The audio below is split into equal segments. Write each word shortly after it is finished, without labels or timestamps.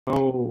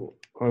Oh,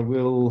 I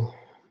will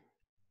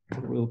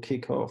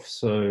kick off.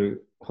 So,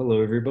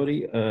 hello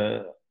everybody.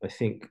 I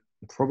think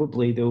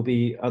probably there'll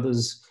be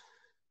others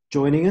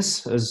joining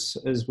us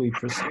as we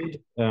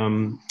proceed.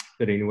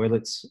 But anyway,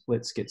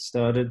 let's get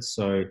started.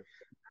 So,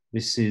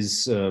 this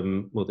is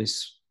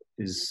this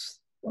is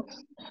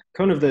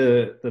kind of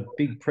the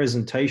big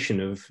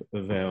presentation of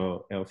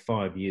our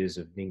 5 years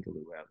of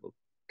Ningaloo Outlook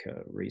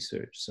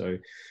research. So,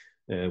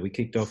 we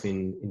kicked off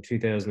in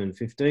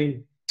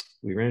 2015.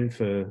 We ran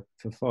for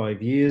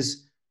 5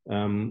 years.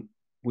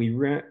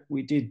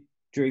 We did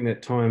during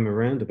that time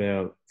around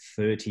about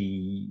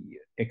 30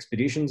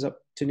 expeditions up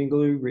to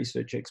Ningaloo,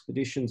 research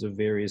expeditions of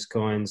various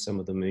kinds.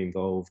 Some of them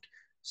involved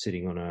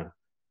sitting on a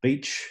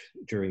beach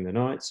during the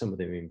night. Some of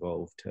them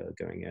involved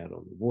going out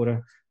on the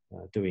water,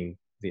 doing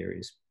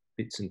various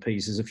bits and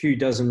pieces. A few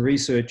dozen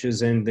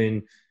researchers and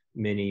then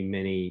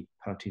many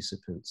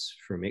participants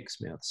from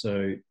Exmouth.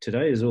 So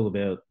today is all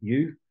about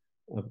you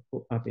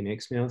up in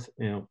Exmouth.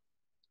 Now,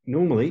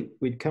 normally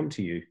we'd come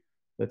to you.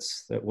 That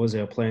was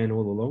our plan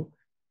all along.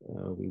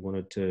 We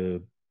wanted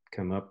to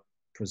come up,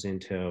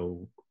 present our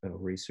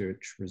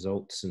research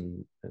results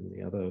and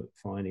the other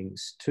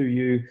findings to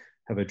you,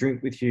 have a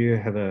drink with you,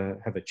 have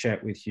a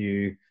chat with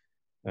you,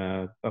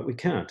 but we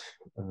can't.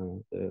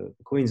 The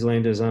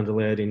Queenslanders aren't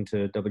allowed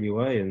into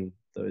WA, and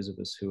those of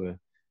us who are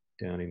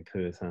down in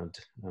Perth aren't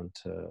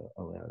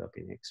allowed up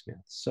in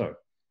Exmouth. So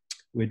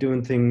we're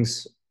doing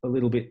things a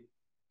little bit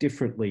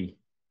differently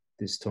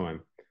this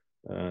time.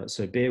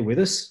 So bear with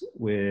us.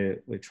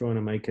 We're trying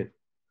to make it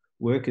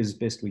work as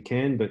best we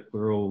can, but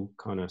we're all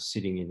kind of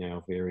sitting in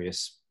our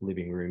various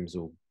living rooms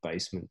or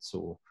basements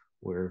or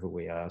wherever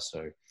we are.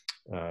 So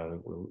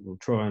we'll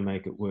try and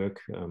make it work,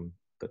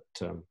 but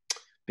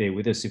bear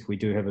with us if we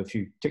do have a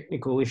few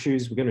technical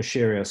issues. We're going to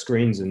share our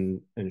screens and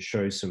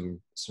show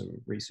some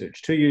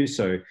research to you.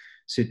 So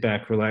sit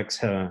back, relax,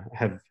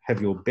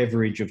 have your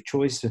beverage of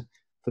choice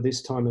for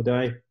this time of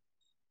day.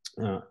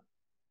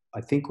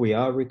 I think we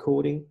are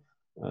recording.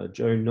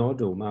 Joe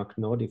nod or Mark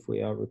nod if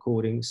we are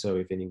recording. So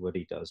if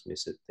anybody does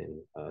miss it,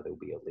 then there'll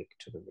be a link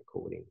to the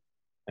recording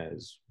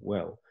as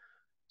well.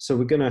 So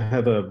we're going to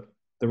have the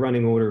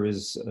running order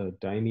is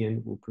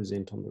Damian will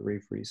present on the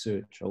reef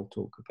research. I'll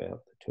talk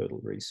about the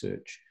turtle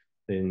research.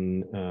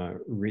 Then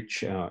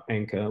Rich, our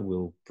anchor,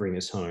 will bring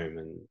us home,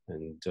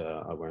 and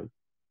I won't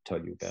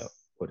tell you about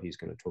what he's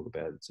going to talk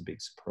about. It's a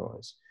big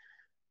surprise.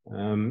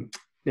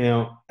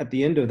 Now, at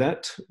the end of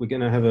that, we're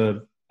going to have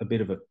a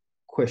bit of a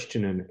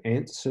question and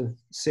answer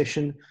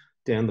session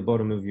down the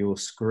bottom of your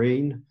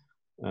screen.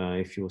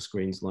 If your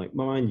screen's like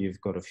mine,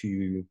 you've got a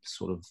few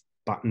sort of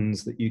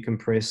buttons that you can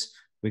press.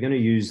 We're going to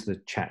use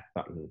the chat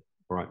button,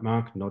 right,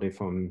 Mark? Not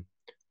if I'm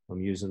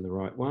using the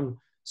right one.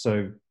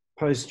 So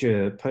post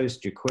your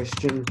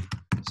question,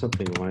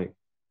 something like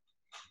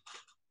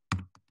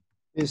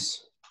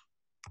this.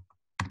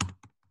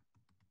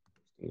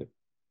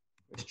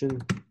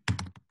 Question,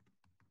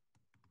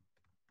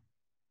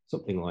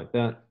 something like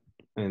that,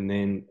 and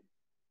then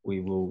we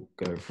will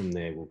go from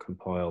there. We'll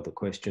compile the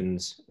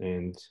questions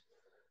and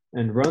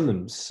run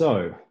them.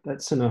 So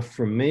that's enough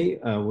from me.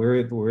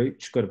 We're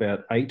each got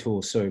about 8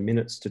 or so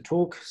minutes to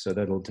talk. So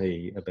that'll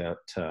be about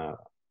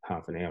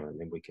half an hour, and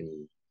then we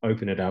can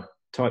open it up,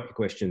 type your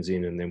questions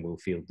in, and then we'll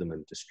field them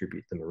and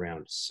distribute them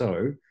around.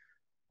 So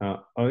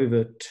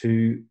over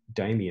to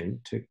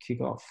Damian to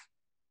kick off.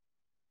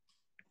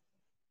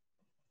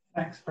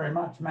 Thanks very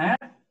much, Matt.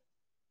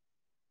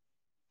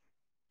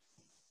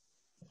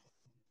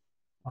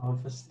 I'll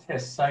just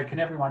test. So can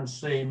everyone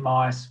see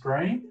my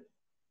screen?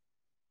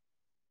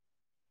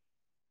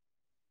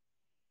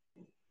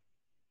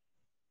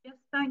 Yes,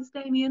 thanks,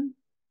 Damian.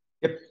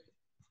 Yep.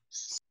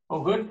 All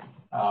good?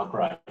 Oh,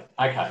 great.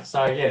 Okay,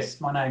 so yes,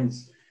 my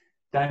name's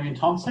Damian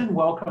Thomson.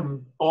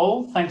 Welcome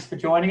all. Thanks for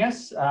joining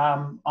us.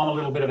 I'm a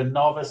little bit of a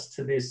novice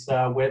to this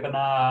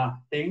webinar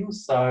thing,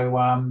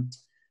 so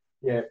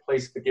yeah,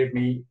 please forgive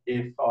me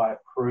if I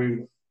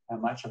prove how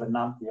much of a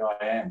numpty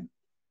I am.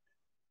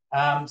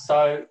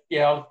 So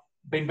yeah, I've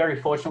been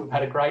very fortunate. We've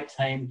had a great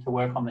team to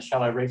work on the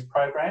Shallow Reefs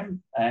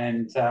program,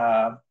 and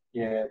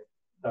yeah,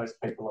 those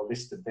people are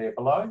listed there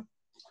below.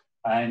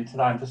 And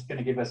today I'm just going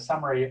to give a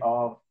summary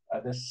of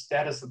the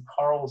status of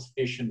corals,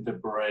 fish and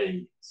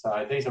debris.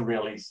 So these are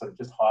really sort of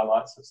just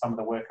highlights of some of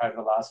the work over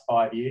the last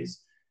 5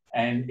 years.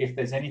 And if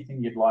there's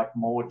anything you'd like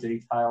more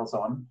details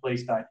on,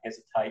 please don't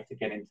hesitate to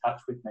get in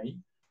touch with me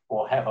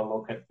or have a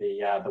look at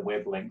the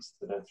web links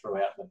that are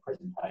throughout the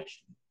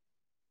presentation.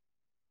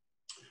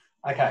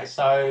 Okay,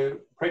 so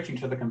preaching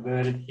to the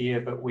converted here,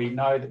 but we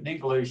know that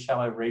Ningaloo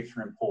shallow reefs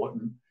are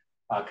important.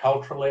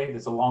 Culturally,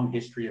 there's a long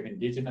history of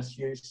Indigenous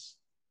use.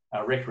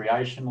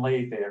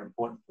 Recreationally, they're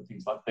important for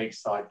things like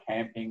beachside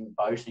camping,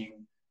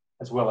 boating,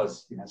 as well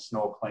as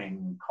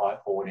snorkeling,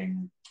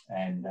 kiteboarding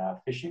and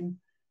fishing.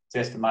 It's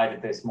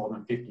estimated there's more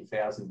than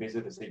 50,000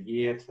 visitors a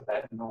year to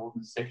that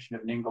northern section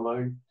of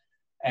Ningaloo.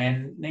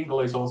 And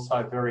Ningaloo is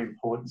also very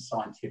important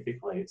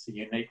scientifically. It's a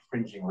unique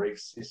fringing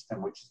reef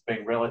system which has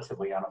been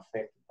relatively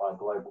unaffected by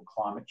global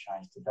climate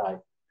change to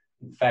date.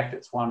 In fact,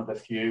 it's one of the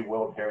few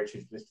World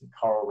Heritage listed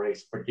coral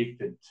reefs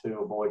predicted to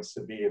avoid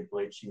severe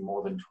bleaching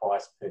more than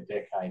twice per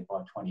decade by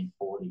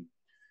 2040.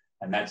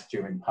 And that's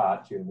due in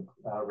part to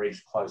the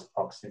reef's close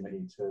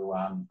proximity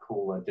to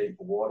cooler,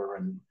 deeper water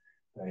and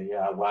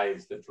the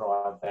waves that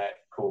drive that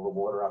cooler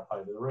water up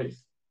over the reef.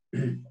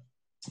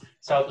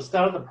 So at the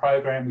start of the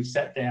program, we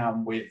sat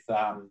down with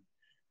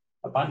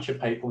a bunch of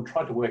people and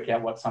tried to work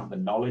out what some of the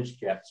knowledge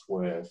gaps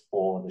were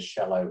for the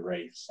shallow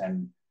reefs.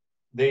 And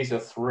these are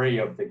three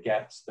of the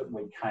gaps that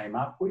we came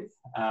up with,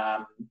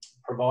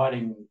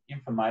 providing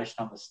information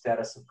on the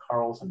status of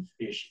corals and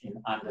fish in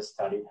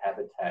understudied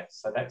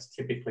habitats. So that's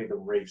typically the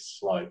reef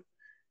slope.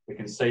 We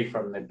can see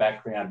from the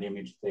background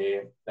image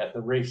there that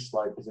the reef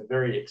slope is a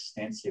very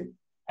extensive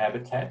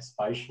habitat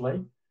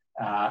spatially,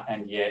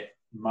 and yet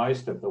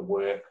most of the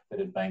work that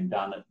had been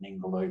done at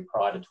Ningaloo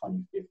prior to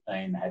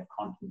 2015 had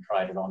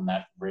concentrated on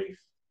that reef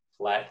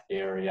flat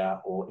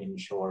area or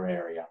inshore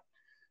area.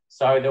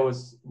 So there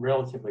was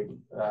relatively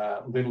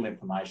little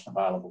information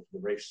available for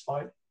the reef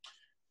slope.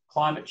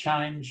 Climate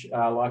change,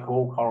 like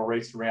all coral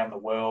reefs around the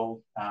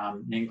world,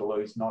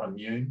 Ningaloo is not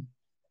immune.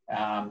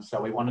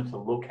 So we wanted to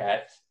look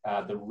at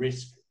the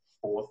risk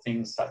for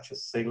things such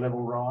as sea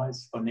level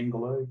rise for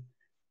Ningaloo,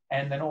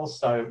 and then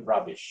also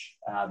rubbish.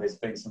 There's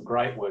been some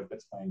great work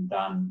that's been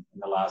done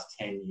in the last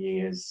 10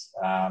 years,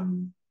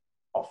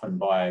 often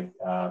by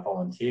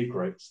volunteer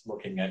groups,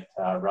 looking at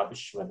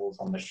rubbish levels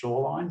on the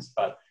shorelines,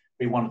 but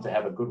we wanted to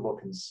have a good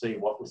look and see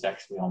what was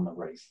actually on the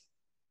reef.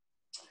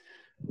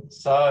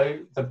 So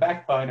the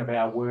backbone of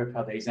our work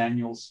are these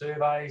annual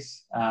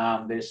surveys.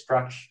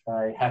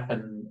 They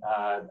happen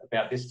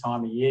about this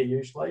time of year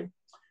usually.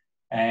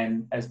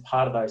 And as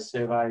part of those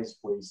surveys,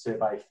 we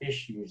survey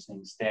fish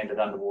using standard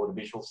underwater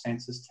visual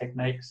sensors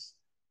techniques.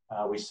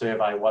 We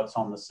survey what's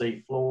on the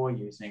sea floor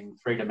using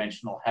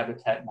three-dimensional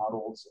habitat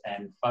models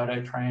and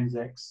photo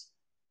transects,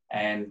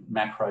 and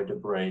macro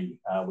debris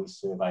we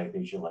survey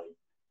visually.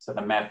 So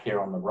the map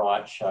here on the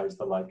right shows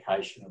the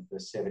location of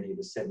the 70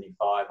 to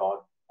 75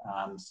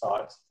 odd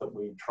sites that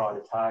we try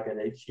to target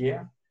each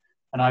year.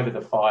 And over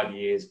the 5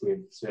 years,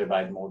 we've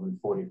surveyed more than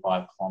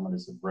 45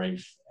 kilometres of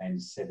reef and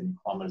 70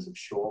 kilometres of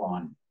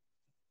shoreline.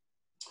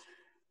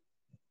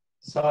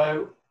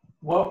 So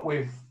what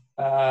we've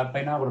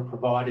been able to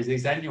provide is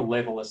these annual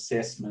level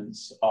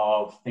assessments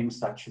of things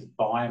such as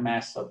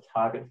biomass of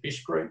target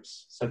fish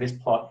groups. So this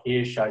plot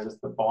here shows us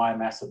the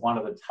biomass of one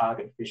of the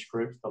target fish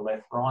groups, the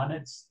left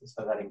rhinids.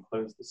 So that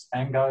includes the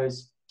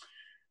spangos.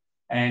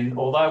 And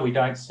although we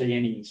don't see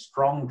any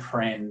strong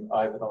trend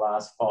over the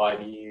last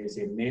 5 years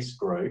in this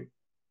group,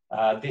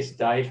 this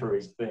data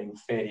is being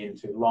fed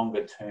into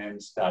longer term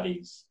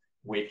studies,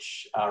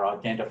 which are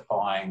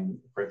identifying,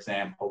 for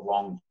example,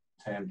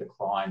 long-term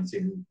declines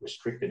in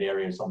restricted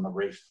areas on the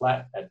reef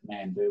flat at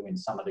Mandu in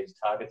some of these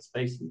target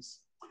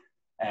species,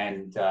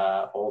 and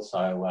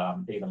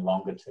also even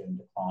longer term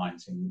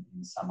declines in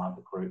some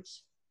other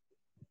groups.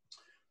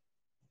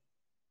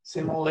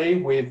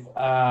 Similarly, with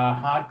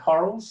hard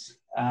corals,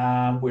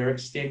 we're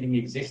extending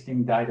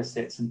existing data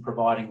sets and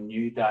providing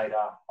new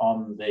data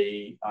on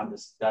the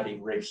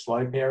understudied reef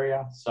slope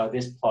area. So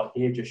this plot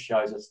here just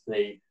shows us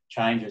the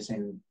changes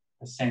in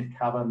percent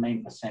cover,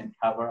 mean percent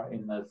cover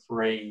in the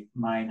three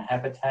main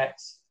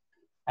habitats.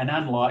 And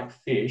unlike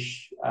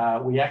fish,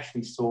 we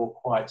actually saw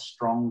quite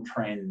strong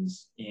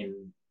trends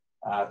in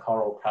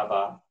coral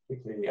cover,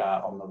 particularly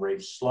on the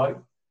reef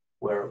slope,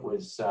 where it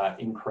was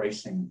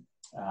increasing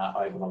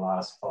over the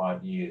last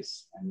 5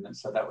 years. And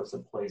so that was a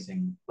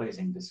pleasing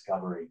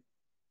discovery.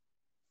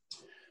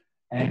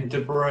 And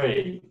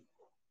debris.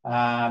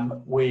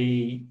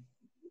 We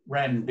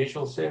ran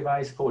visual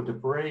surveys for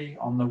debris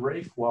on the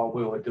reef while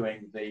we were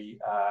doing the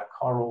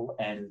coral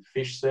and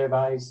fish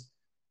surveys.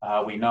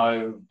 We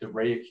know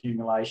debris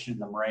accumulation in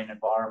the marine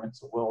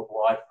environment's a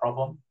worldwide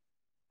problem.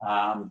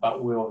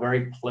 But we were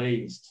very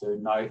pleased to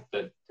note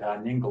that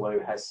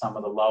Ningaloo has some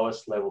of the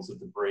lowest levels of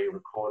debris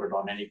recorded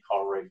on any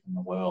coral reef in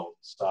the world.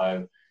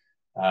 So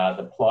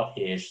the plot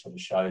here sort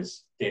of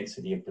shows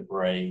density of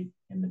debris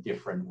in the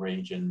different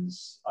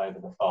regions over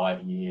the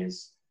 5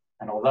 years.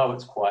 And although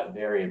it's quite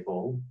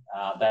variable,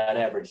 that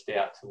averaged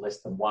out to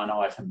less than 1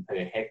 item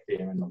per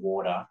hectare in the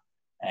water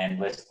and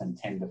less than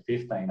 10 to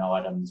 15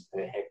 items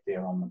per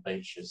hectare on the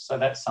beaches. So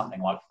that's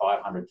something like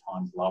 500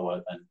 times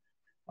lower than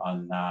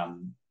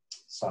on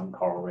some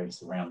coral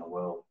reefs around the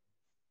world.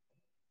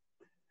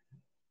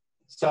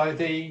 So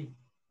the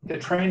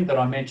trend that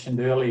I mentioned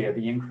earlier,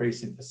 the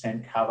increase in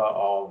percent cover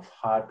of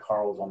hard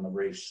corals on the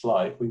reef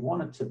slope, we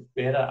wanted to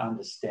better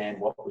understand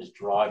what was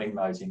driving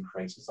those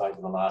increases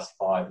over the last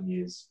 5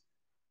 years.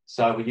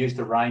 So we used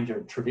a range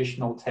of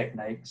traditional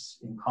techniques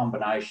in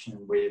combination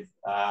with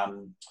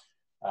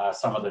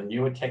some of the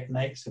newer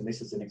techniques. And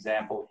this is an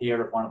example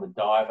here of one of the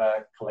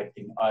diver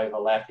collecting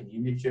overlapping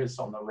images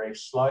on the reef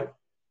slope.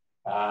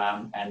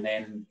 And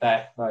then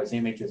those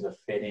images are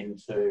fed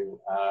into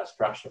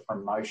structure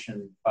from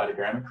motion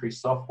photogrammetry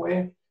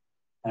software,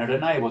 and it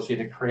enables you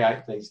to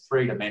create these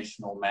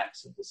three-dimensional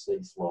maps of the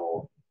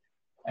seafloor.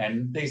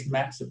 And these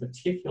maps are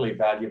particularly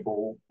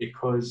valuable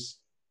because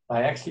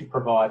they actually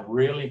provide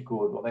really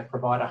good, well, they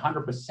provide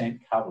 100%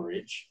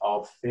 coverage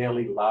of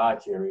fairly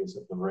large areas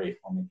of the reef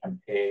when we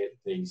compare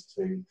these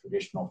to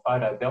traditional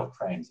photo belt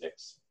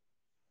transects.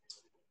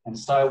 And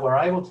so we're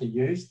able to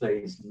use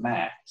these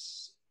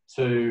maps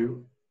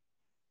to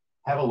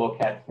have a look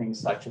at things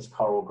such as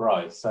coral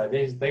growth. So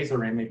these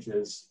are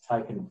images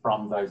taken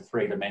from those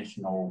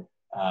three-dimensional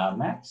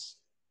maps.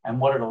 And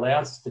what it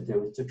allows us to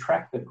do is to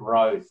track the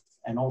growth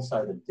and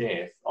also the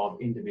death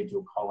of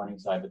individual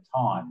colonies over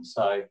time.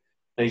 So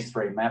these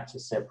three maps are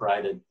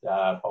separated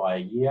by a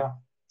year,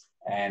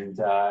 and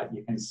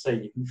you can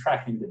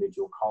track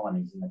individual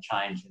colonies and the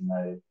change in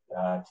the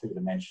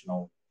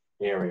two-dimensional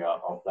area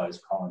of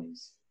those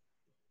colonies.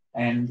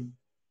 And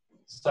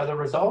so the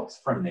results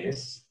from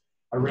this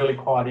are really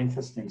quite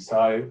interesting.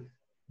 So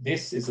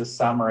this is a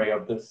summary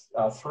of the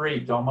three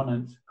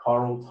dominant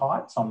coral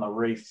types on the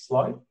reef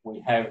slope.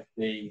 We have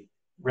the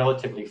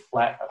relatively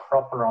flat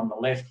acropora on the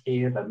left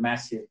here, the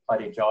massive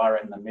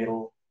platygyra in the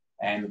middle,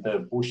 and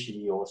the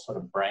bushy or sort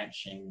of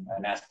branching,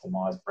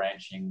 anastomized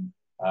branching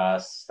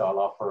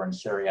Stylophora and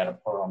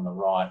Seriatopora on the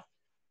right.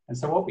 And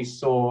so what we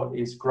saw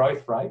is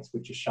growth rates,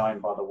 which are shown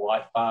by the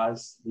white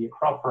bars. The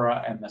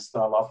acropora and the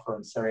Stylophora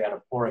and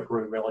Seriatopora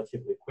grew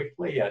relatively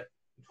quickly at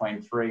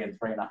between 3 and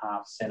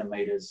 3.5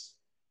 centimetres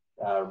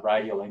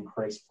radial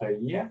increase per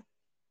year.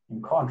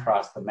 In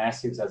contrast, the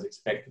massives, as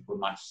expected, were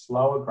much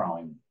slower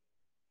growing.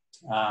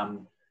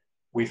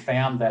 We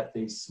found that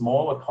these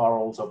smaller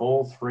corals of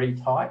all three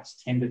types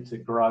tended to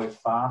grow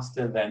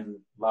faster than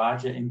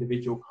larger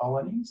individual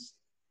colonies,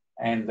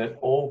 and that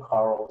all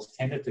corals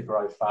tended to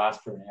grow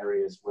faster in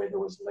areas where there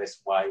was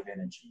less wave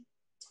energy.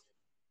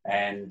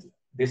 And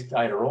this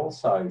data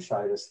also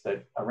showed us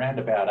that around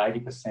about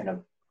 80%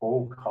 of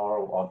all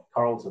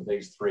corals of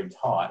these three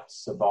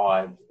types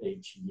survived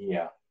each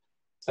year.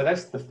 So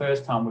that's the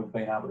first time we've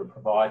been able to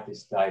provide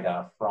this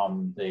data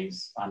from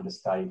these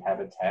understudied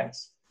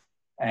habitats.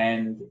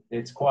 And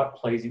it's quite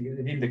pleasing.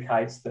 It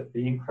indicates that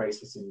the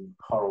increases in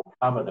coral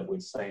cover that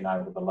we've seen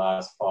over the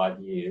last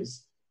 5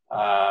 years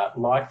are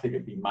likely to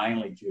be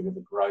mainly due to the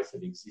growth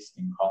of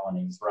existing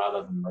colonies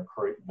rather than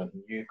recruitment of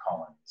new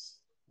colonies.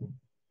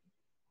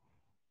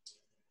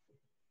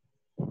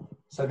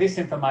 So this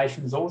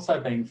information is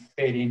also being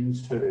fed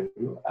into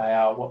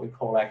our, what we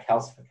call our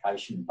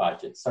calcification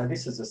budget. So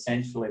this is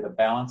essentially the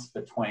balance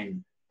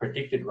between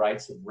predicted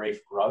rates of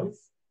reef growth,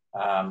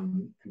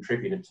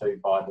 contributed to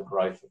by the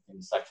growth of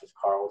things such as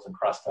corals and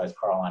crustose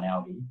coralline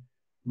algae,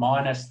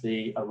 minus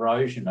the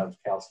erosion of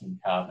calcium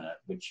carbonate,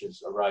 which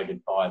is eroded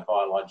by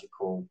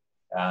biological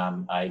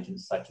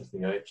agents such as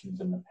the urchins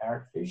and the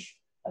parrotfish,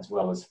 as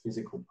well as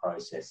physical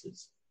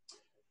processes.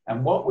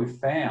 And what we've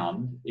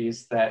found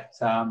is that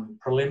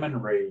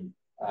preliminary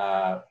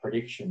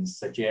predictions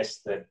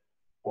suggest that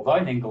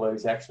although Ningaloo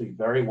is actually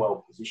very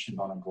well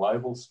positioned on a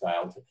global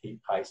scale to keep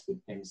pace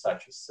with things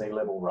such as sea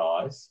level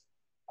rise,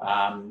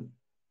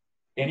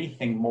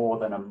 anything more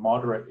than a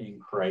moderate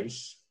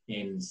increase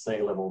in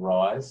sea level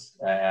rise,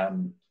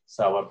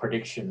 so a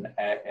prediction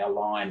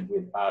aligned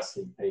with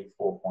RCP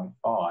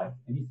 4.5,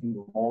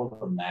 anything more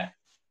than that,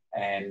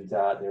 and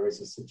there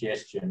is a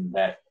suggestion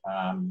that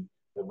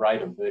the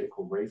rate of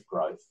vertical reef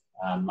growth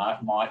might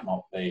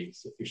not be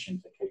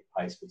sufficient to keep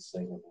pace with sea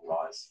level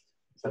rise.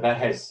 So that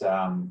has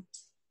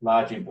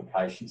large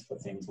implications for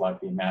things like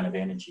the amount of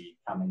energy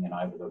coming in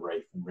over the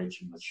reef and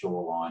reaching the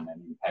shoreline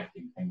and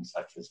impacting things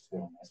such as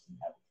turtle nesting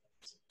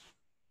habitats.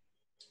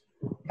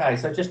 Okay,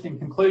 so just in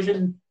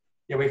conclusion,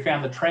 yeah, we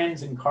found the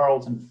trends in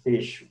corals and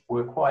fish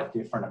were quite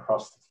different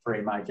across the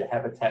three major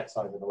habitats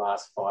over the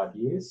last 5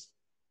 years.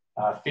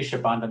 Fish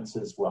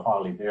abundances were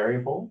highly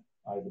variable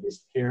over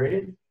this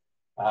period.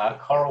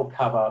 Coral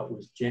cover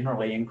was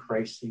generally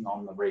increasing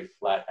on the reef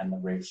flat and the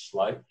reef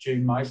slope, due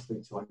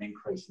mostly to an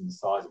increase in the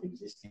size of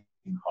existing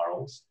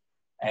corals.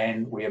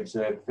 And we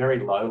observed very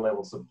low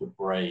levels of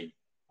debris,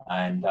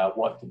 and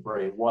what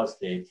debris was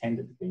there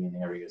tended to be in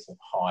areas of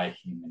high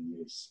human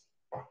use.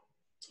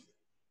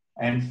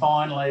 And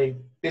finally,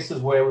 this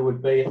is where we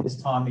would be at this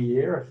time of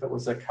year if it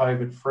was a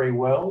COVID-free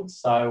world.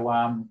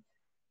 So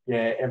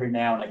yeah, every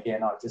now and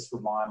again, I just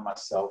remind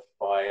myself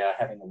by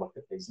having a look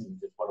at these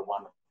images, what a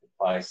wonderful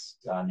place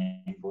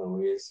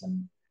Ningaloo is.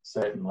 And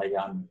certainly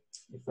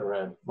if there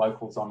are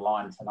locals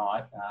online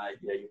tonight,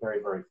 yeah, you're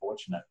very, very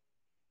fortunate.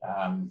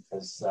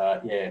 Because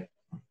yeah,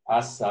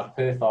 us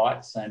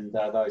Perthites and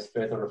those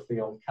further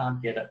afield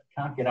can't get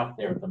up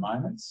there at the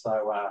moment.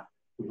 So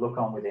we look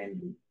on with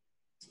envy.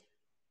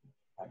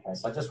 Okay,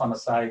 so I just want to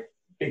say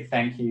big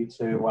thank you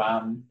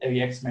to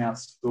the Exmouth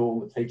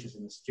School, the teachers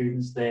and the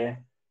students there,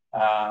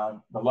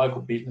 the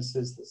local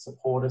businesses that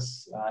support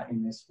us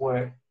in this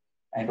work,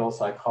 and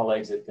also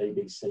colleagues at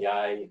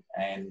DBCA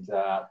and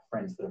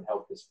friends that have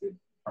helped us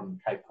from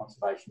Cape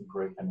Conservation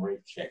Group and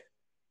Reef Check.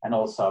 And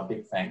also a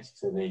big thanks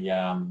to the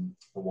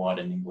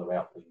wider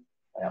Ningaloo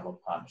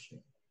Outlook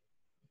partnership.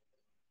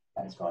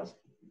 Thanks, guys.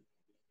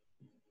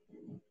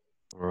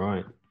 All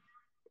right.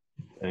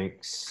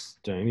 Thanks,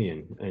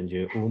 Damian. And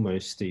you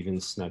almost even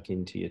snuck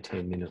into your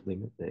 10-minute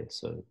limit there,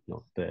 so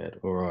not bad.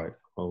 All right,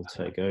 I'll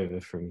take over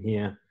from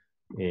here.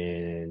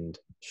 and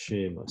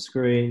share my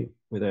screen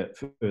without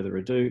further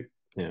ado.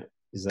 Now,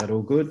 is that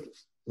all good?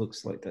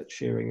 Looks like that's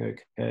sharing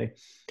okay.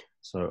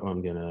 So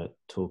I'm going to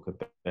talk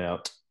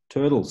about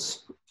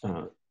turtles.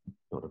 Not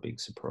a big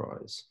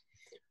surprise.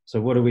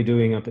 So what are we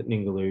doing up at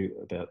Ningaloo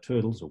about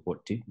turtles, or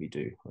what did we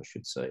do, I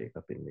should say,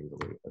 up in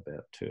Ningaloo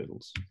about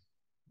turtles?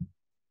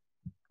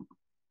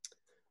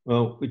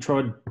 Well, we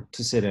tried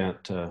to set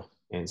out to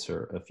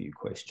answer a few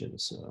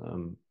questions.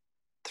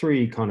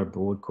 Three kind of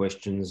broad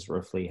questions,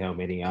 roughly how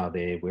many are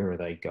there, where are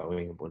they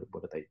going,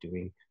 what are they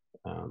doing,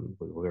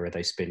 where are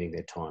they spending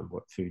their time,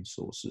 what food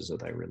sources are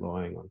they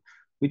relying on.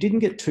 We didn't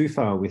get too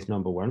far with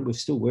number one, we're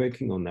still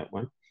working on that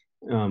one,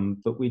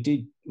 but we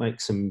did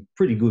make some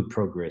pretty good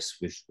progress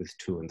with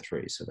 2 and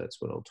 3, so that's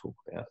what I'll talk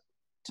about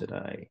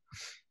today.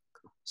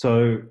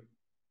 So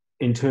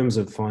in terms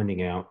of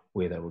finding out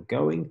where they were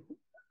going,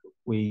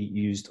 we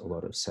used a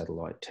lot of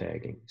satellite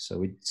tagging.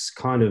 So it's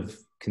kind of,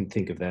 can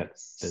think of that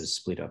as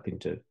split up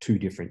into 2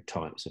 different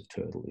types of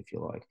turtle, if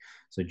you like.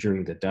 So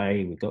during the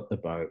day, we got the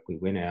boat, we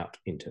went out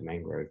into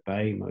Mangrove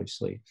Bay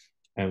mostly,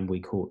 and we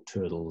caught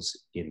turtles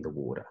in the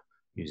water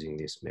using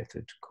this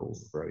method called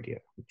rodeo,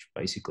 which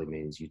basically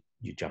means you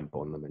jump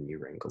on them and you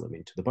wrangle them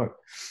into the boat.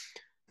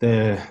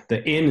 The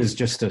N is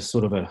just a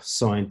sort of a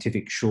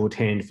scientific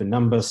shorthand for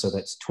number. So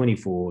that's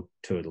 24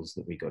 turtles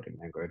that we got in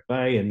Mangrove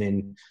Bay. And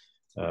then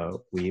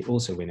we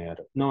also went out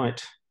at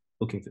night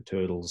looking for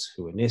turtles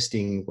who were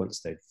nesting. Once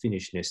they'd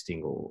finished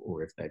nesting,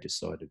 or if they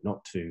decided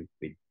not to,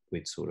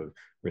 we'd sort of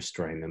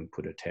restrain them,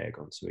 put a tag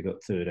on. So we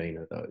got 13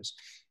 of those.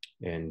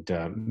 And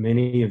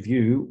many of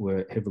you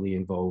were heavily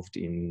involved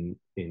in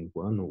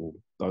one or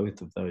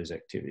both of those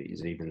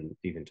activities, even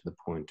to the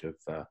point of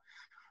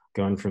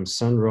going from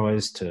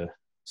sunset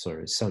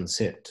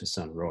to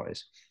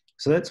sunrise.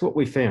 So that's what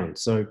we found.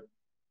 So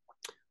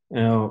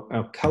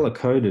our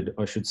color-coded,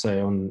 I should say,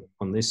 on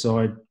this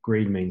side,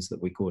 green means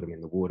that we caught them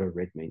in the water,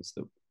 red means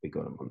that we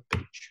got them on the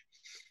beach.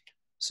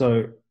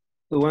 So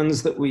the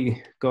ones that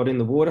we got in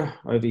the water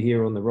over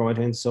here on the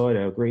right-hand side,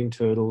 our green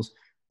turtles,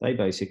 they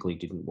basically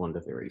didn't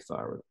wander very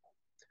far at all.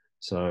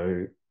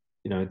 So,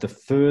 the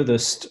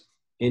furthest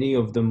any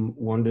of them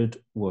wandered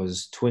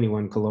was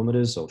 21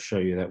 kilometers. I'll show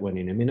you that one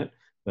in a minute,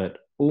 but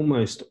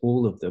almost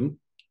all of them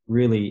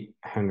really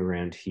hung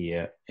around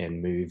here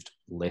and moved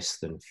less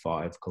than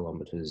 5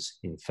 kilometers.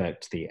 In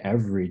fact, the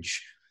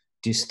average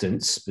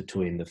distance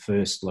between the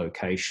first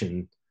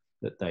location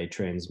that they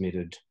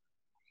transmitted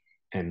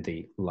and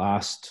the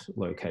last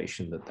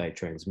location that they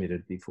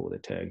transmitted before the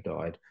tag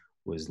died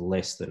was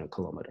less than 1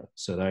 kilometer.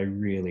 So they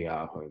really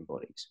are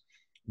homebodies.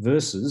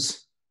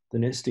 Versus the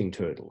nesting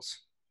turtles,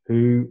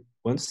 who,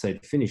 once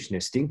they'd finished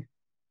nesting,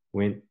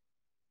 went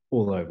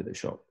all over the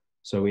shop.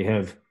 So we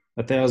have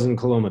 1,000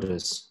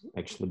 kilometers,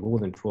 actually more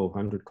than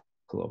 1,200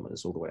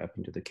 kilometers, all the way up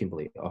into the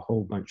Kimberley, a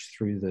whole bunch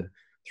through the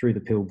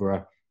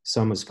Pilbara,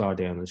 some as far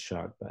down as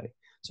Shark Bay.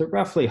 So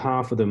roughly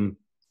half of them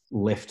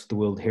left the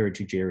World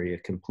Heritage Area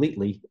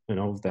completely, and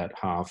of that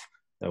half,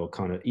 they were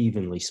kind of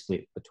evenly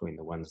split between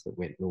the ones that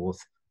went north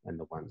and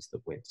the ones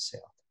that went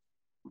south.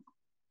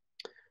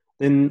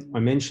 Then I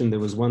mentioned there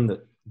was one of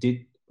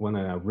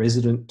our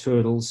resident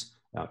turtles,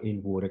 our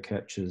in-water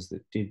catchers,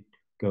 that did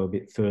go a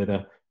bit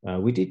further.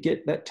 We did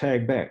get that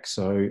tag back.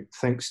 So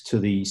thanks to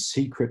the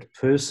secret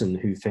person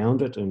who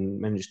found it and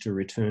managed to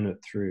return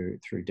it through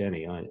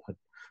Danny. I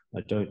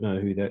don't know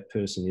who that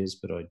person is,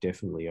 but I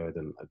definitely owe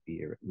them a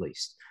beer at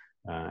least.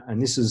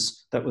 And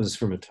that was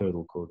from a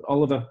turtle called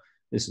Oliver.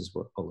 This is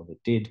what Oliver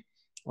did.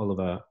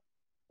 Oliver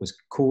was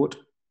caught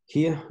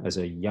here as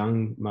a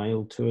young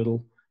male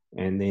turtle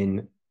and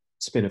then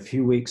spent a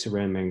few weeks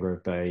around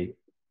Mangrove Bay,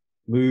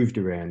 moved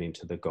around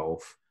into the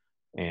Gulf,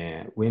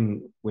 and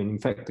when in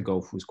fact the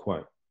Gulf was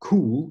quite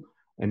cool,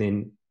 and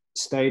then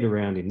stayed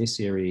around in this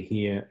area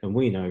here. And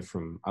we know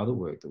from other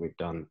work that we've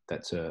done,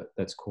 that's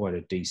quite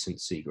a decent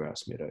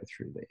seagrass meadow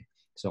through there.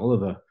 So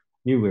Oliver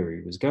knew where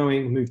he was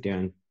going, moved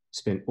down,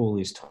 spent all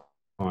his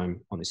time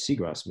on the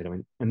seagrass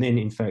meadow. And then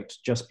in fact,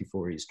 just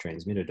before his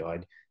transmitter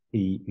died,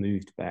 he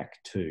moved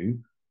back to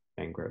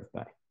Mangrove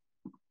Bay.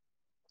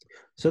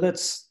 So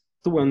that's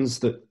the ones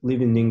that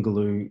live in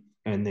Ningaloo,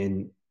 and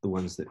then the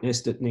ones that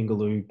nest at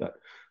Ningaloo. But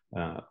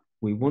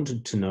we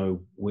wanted to know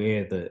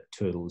where the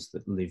turtles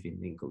that live in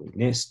Ningaloo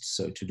nest.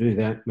 So to do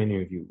that,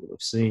 many of you will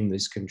have seen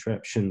this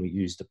contraption. We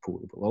used a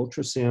portable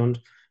ultrasound,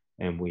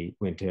 and we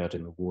went out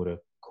in the water,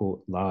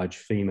 caught large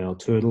female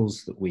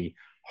turtles that we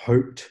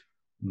hoped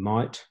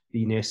might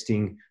be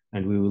nesting,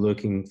 and we were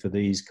looking for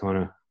these kind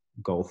of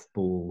golf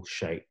ball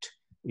shaped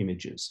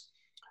images.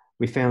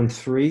 We found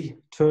 3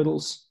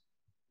 turtles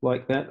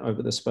like that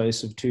over the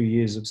space of 2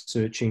 years of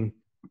searching,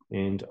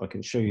 and I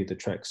can show you the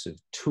tracks of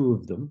 2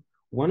 of them.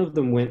 One of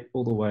them went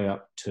all the way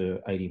up to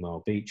 80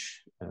 Mile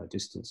Beach, a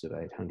distance of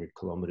 800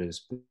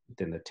 kilometers, but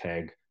then the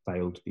tag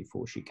failed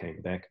before she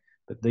came back.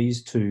 But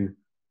these 2,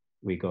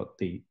 we got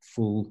the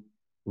full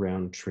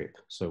round trip.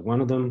 So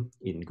one of them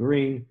in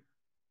green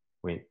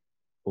went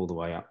all the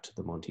way up to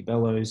the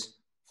Montebello's,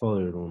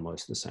 followed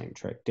almost the same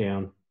track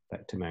down,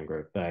 back to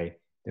Mangrove Bay.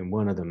 Then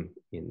one of them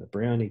in the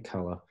brownie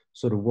colour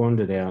sort of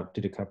wandered out,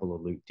 did a couple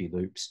of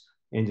loop-de-loops,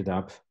 ended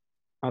up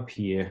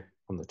here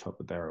on the top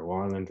of Barrow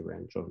Island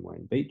around John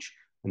Wayne Beach,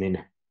 and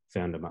then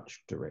found a much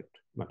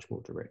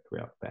more direct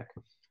route back.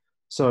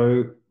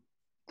 So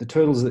the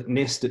turtles that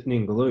nest at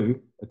Ningaloo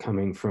are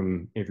coming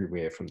from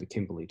everywhere, from the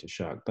Kimberley to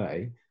Shark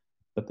Bay,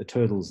 but the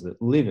turtles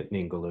that live at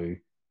Ningaloo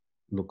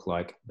look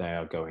like they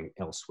are going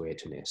elsewhere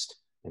to nest.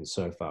 And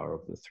so far,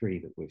 of the 3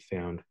 that we've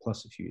found,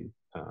 plus a few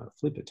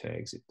flipper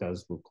tags, it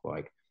does look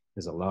like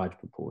there's a large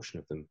proportion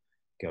of them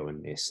go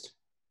and nest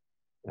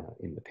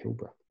in the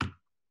Pilbara.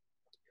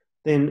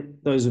 Then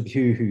those of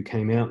you who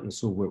came out and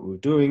saw what we were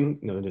doing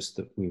noticed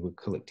that we were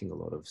collecting a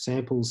lot of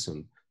samples,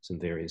 some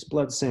various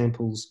blood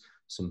samples,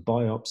 some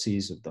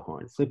biopsies of the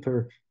hind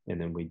flipper,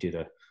 and then we did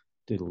a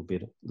little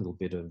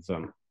bit of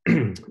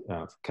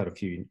cut a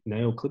few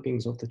nail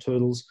clippings off the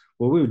turtles.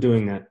 Well, we were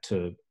doing that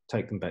to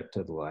take them back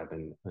to the lab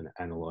and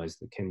analyze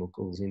the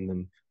chemicals in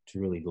them to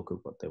really look at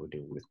what they were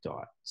doing with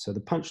diet. So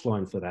the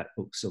punchline for that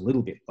looks a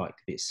little bit like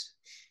this.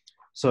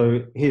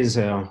 So here's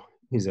our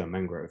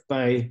Mangrove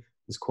Bay.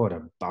 There's quite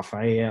a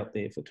buffet out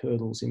there for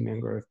turtles in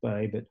Mangrove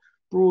Bay, but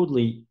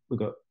broadly, we've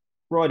got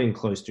right in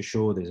close to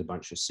shore, there's a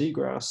bunch of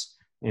seagrass,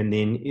 and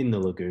then in the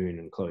lagoon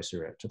and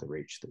closer out to the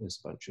reach, there's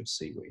a bunch of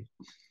seaweed.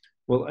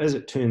 Well, as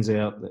it turns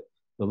out, that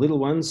the little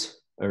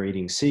ones are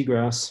eating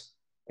seagrass,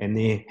 and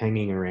they're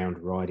hanging around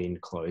right in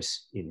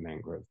close in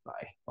Mangrove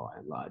Bay, by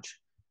and large.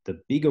 The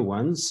bigger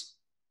ones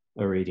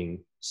are eating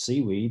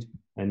seaweed,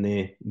 and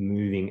they're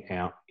moving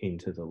out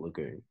into the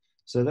lagoon.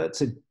 So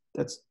that's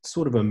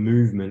sort of a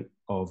movement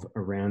of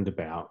around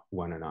about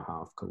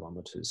 1.5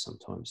 kilometres,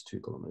 sometimes 2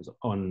 kilometres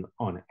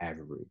on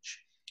average.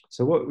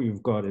 So what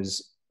we've got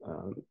is,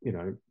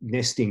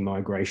 nesting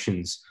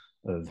migrations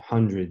of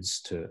hundreds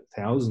to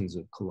thousands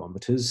of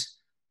kilometres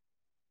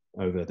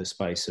over the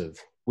space of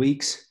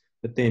weeks,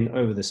 but then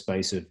over the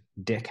space of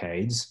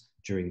decades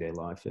during their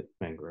life at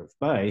Mangrove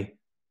Bay,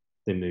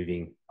 they're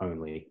moving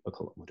only a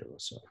kilometre or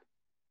so.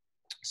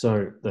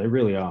 So they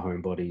really are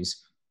homebodies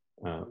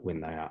when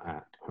they are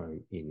at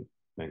home in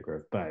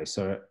Mangrove Bay.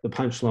 So the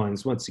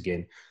punchlines, once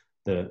again,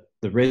 the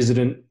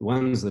resident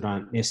ones that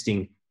aren't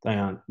nesting, they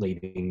aren't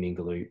leaving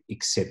Ningaloo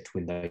except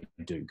when they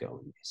do go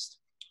and nest.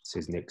 It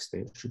says next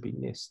there should be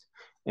nest.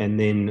 And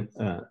then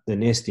the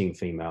nesting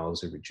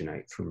females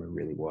originate from a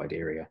really wide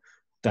area.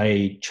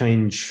 They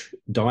change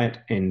diet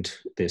and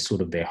their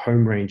sort of their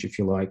home range, if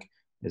you like,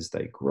 as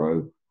they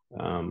grow.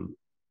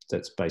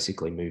 That's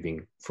basically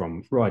moving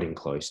from right in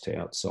close to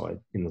outside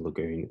in the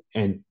lagoon.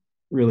 And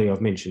really,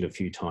 I've mentioned a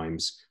few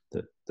times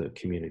that the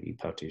community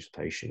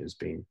participation has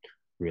been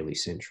really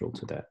central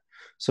to that.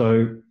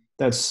 So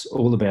that's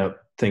all about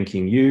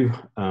thanking you.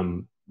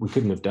 We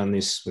couldn't have done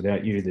this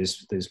without you.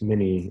 There's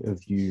many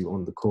of you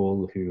on the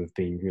call who have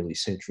been really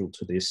central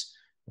to this,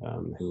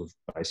 who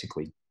have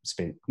basically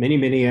spent many,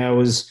 many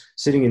hours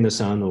sitting in the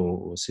sun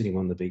or sitting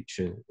on the beach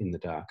in the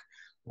dark.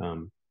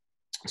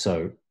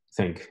 So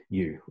thank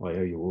you. I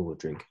owe you all a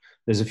drink.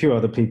 There's a few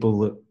other people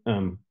that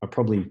I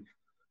probably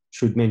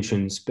should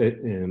mention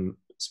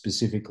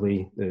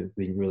specifically. They've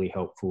been really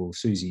helpful.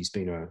 Susie's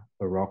been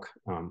a rock,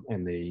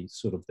 and the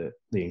sort of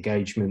the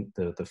engagement,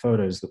 the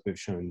photos that we've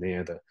shown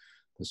there, the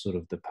sort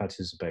of the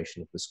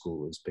participation of the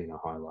school has been a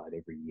highlight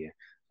every year.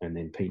 And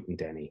then Pete and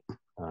Danny.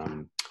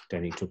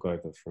 Danny took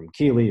over from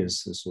Keely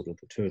as the sort of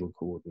the turtle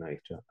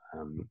coordinator,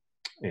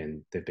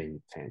 and they've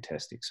been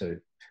fantastic. So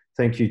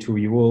thank you to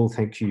you all.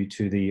 Thank you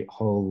to the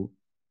whole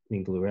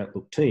Ningaloo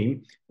Outlook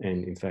team,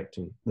 and in fact,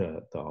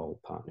 the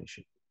whole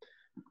partnership.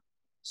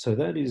 So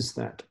that is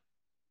that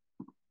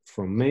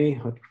from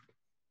me.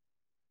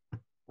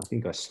 I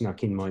think I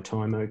snuck in my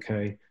time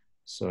okay.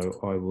 So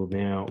I will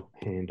now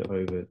hand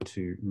over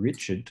to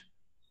Richard.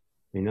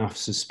 Enough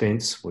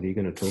suspense. What are you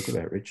going to talk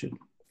about, Richard?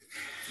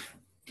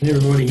 Can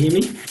everybody hear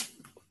me?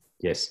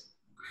 Yes.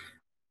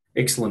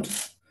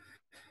 Excellent.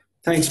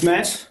 Thanks,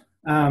 Matt.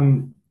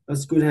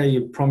 That's good how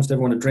you promised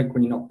everyone a drink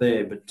when you're not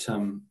there, but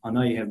I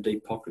know you have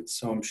deep pockets,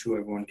 so I'm sure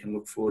everyone can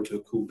look forward to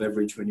a cool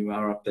beverage when you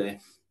are up there.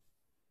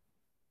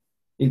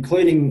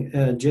 Including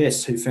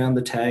Jess, who found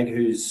the tag,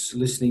 who's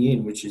listening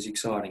in, which is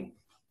exciting.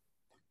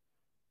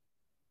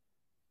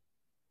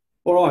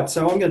 All right,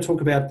 so I'm going to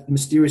talk about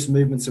mysterious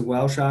movements of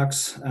whale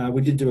sharks.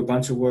 We did do a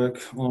bunch of work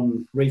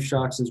on reef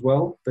sharks as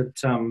well, but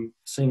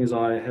seeing as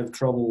I have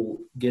trouble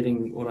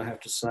getting what I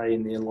have to say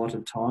in the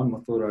allotted time, I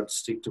thought I'd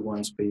stick to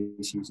one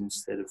species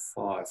instead of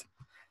 5.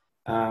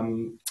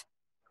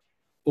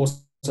 Also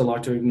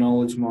like to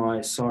acknowledge my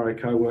CSIRO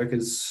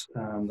co-workers.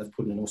 They've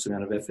put in an awesome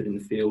amount of effort in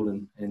the field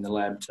and in the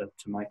lab to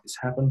make this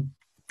happen.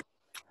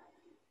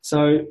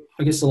 So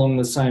I guess along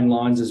the same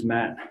lines as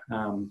Matt,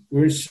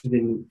 we're interested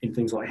in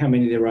things like how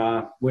many there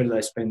are, where do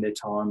they spend their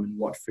time, and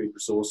what food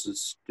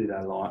resources do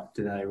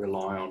they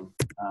rely on.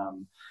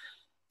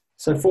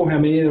 So for how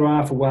many there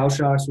are for whale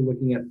sharks, we're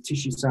looking at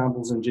tissue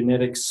samples and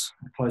genetics,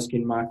 close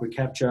skin mark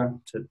recapture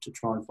to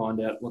try and find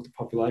out what the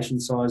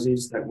population size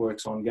is. That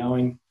work's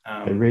ongoing.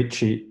 And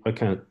Richie, I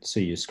can't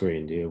see your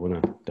screen. Do you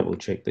want to double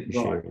check that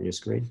you're sharing your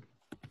screen?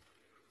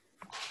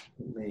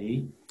 Let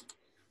me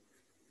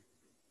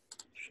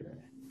share.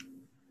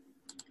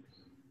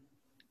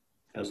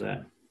 How's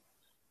that?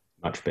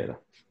 Much better.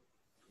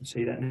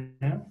 See that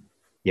now?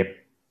 Yep.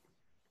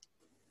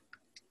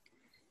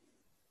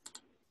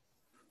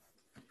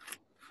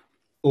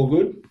 All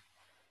good?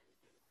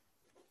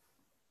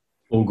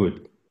 All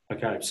good.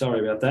 Okay,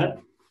 sorry about that.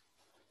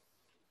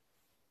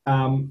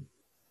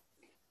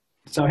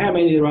 So how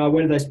many there are,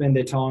 where do they spend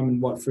their time,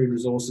 and what food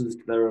resources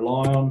do they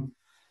rely on?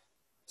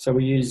 So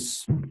we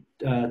use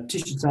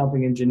tissue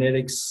sampling and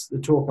genetics. The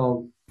talk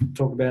I'll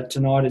talk about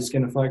tonight is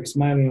going to focus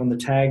mainly on the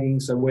tagging,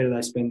 so where do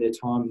they spend their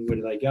time and where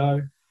do they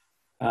go?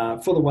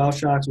 For the whale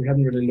sharks, we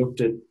haven't really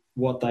looked at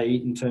what they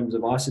eat in terms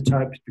of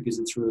isotopes because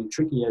it's really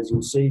tricky, as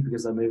you'll see,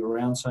 because they move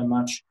around so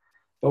much.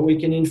 But we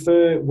can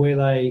infer where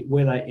they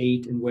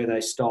eat and where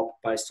they stop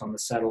based on the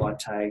satellite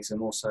tags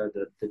and also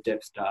the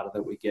depth data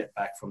that we get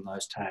back from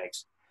those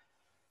tags.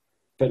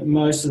 But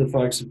most of the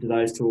focus of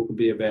today's talk will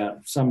be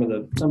about some of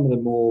the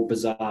more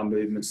bizarre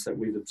movements that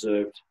we've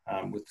observed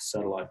with the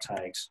satellite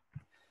tags.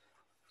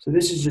 So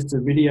this is just a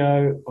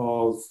video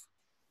of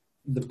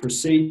the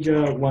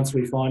procedure. Once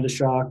we find a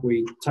shark,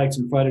 we take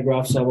some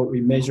photographs of it,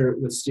 we measure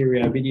it with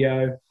stereo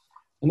video,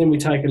 and then we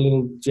take a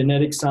little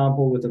genetic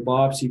sample with a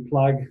biopsy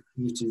plug,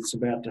 which is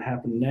about to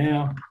happen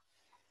now.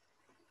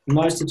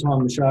 Most of the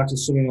time the sharks are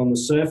swimming on the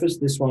surface.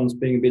 This one's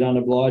being a bit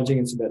unobliging.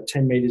 It's about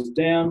 10 meters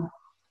down.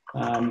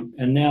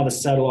 And now the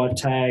satellite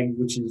tag,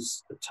 which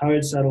is the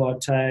towed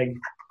satellite tag,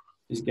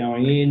 is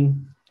going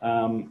in.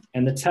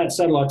 And the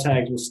satellite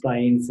tags will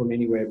stay in from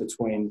anywhere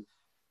between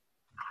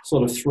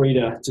sort of 3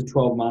 to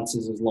 12 months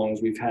is as long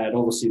as we've had.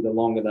 Obviously, the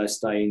longer they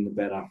stay in, the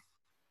better.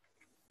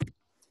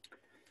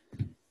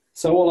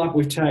 So all up,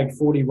 we've tagged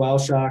 40 whale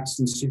sharks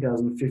since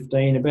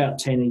 2015, about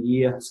 10 a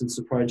year since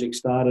the project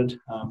started.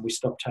 We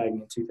stopped tagging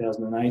in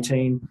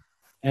 2018.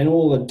 And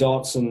all the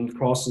dots and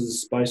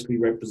crosses basically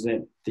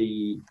represent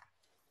the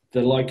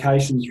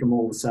locations from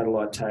all the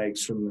satellite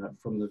tags from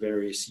the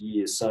various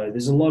years. So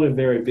there's a lot of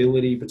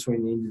variability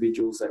between the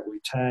individuals that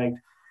we've tagged.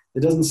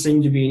 There doesn't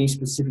seem to be any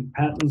specific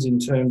patterns in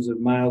terms of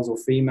males or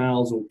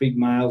females or big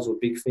males or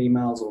big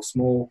females or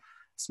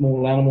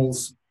small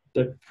animals.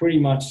 They're pretty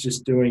much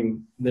just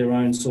doing their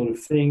own sort of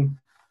thing.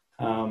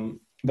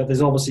 But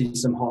there's obviously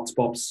some hot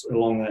spots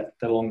along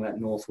that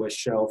northwest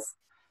shelf.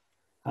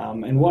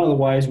 And one of the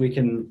ways we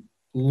can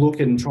look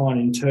and try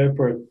and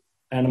interpret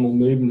animal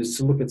movement is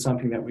to look at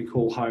something that we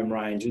call home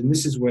range. And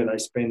this is where they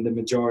spend the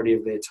majority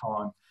of their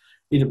time,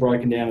 either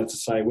broken down to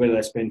say whether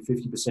they spend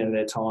 50% of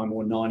their time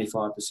or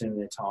 95% of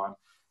their time.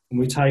 And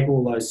we take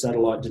all those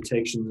satellite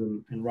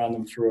detections and run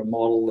them through a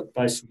model that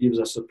basically gives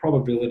us a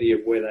probability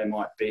of where they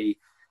might be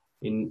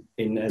in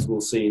as we'll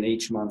see in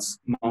each month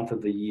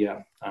of the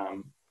year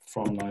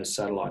from those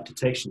satellite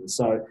detections.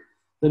 So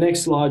the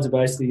next slides are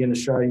basically going to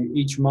show you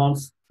each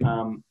month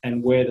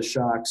and where the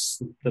sharks,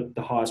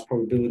 the highest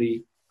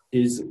probability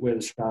is where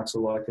the sharks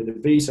are likely to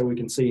be. So we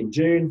can see in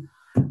June,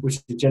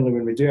 which is generally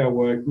when we do our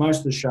work, most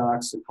of the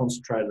sharks are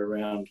concentrated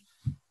around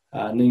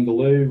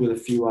Ningaloo, with a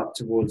few up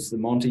towards the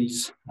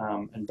Montes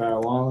and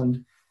Barrow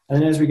Island.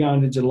 And then as we go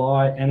into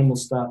July,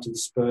 animals start to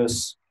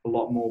disperse a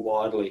lot more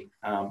widely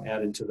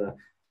out into the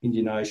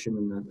Indian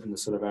Ocean and the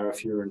sort of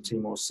Arafura and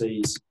Timor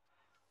Seas.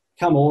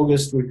 Come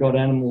August, we've got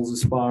animals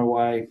as far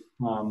away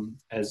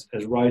as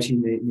Roti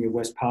near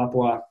West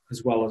Papua,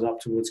 as well as up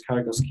towards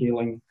Cocos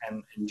Keeling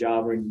and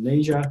Java,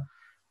 Indonesia.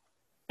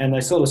 And they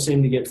sort of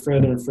seem to get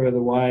further and further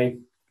away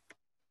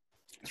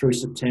through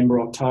September,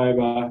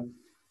 October. You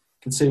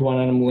can see one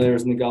animal there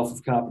is in the Gulf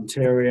of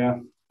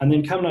Carpentaria. And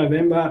then come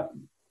November,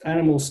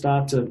 animals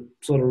start to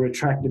sort of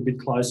retract a bit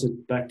closer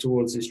back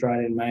towards the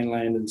Australian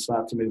mainland and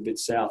start to move a bit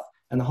south.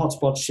 And the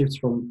hotspot shifts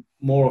from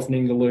more off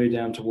Ningaloo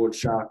down towards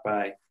Shark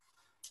Bay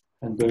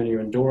and Bernia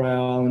and Dora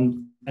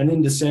Island. And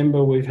in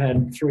December, we've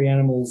had 3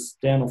 animals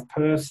down off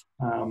Perth.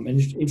 And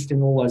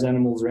interesting, all those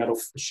animals are out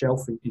off the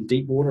shelf in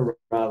deep water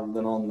rather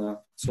than on the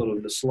sort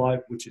of the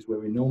slope, which is where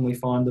we normally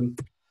find them.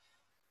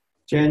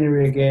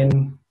 January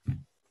again,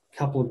 a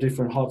couple of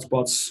different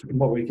hotspots. And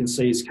what we can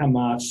see is come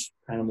March,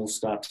 animals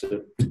start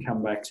to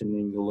come back to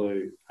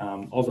Ningaloo.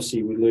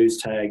 Obviously, we lose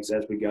tags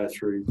as we go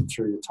through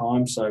the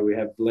time, so we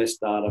have less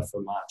data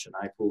for March and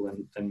April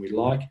than we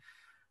like.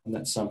 And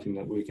that's something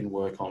that we can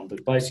work on.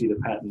 But basically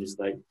the pattern is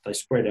they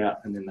spread out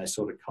and then they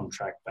sort of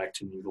contract back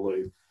to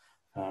Ningaloo,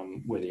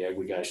 where the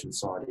aggregation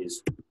site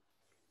is.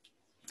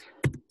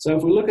 So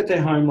if we look at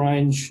their home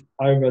range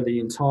over the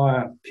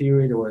entire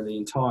period or the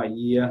entire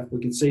year,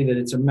 we can see that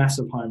it's a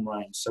massive home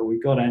range. So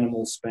we've got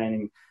animals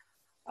spanning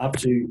up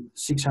to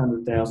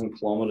 600,000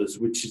 kilometres,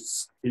 which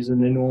is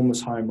an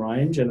enormous home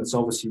range. And it's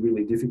obviously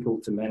really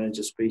difficult to manage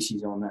a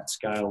species on that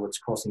scale that's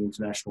crossing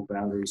international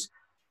boundaries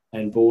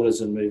and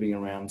borders and moving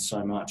around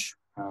so much.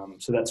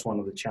 So that's one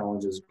of the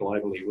challenges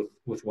globally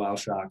with whale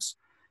sharks.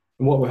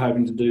 And what we're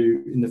hoping to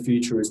do in the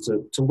future is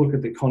to look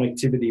at the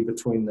connectivity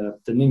between the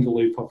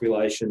Ningaloo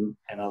population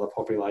and other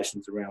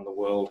populations around the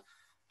world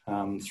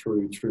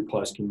through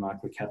close-kin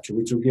marker capture,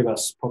 which will give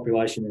us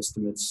population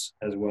estimates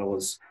as well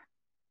as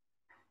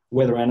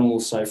whether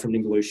animals, say, from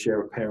Ningaloo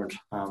share a parent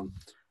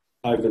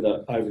over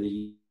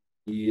the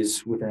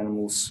years with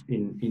animals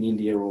in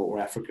India or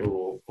Africa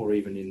or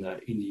even in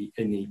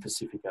the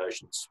Pacific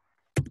Oceans.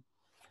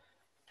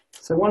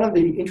 So one of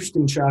the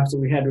interesting sharks that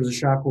we had was a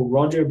shark called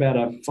Roger, about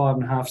a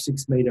 5.5,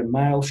 6 metre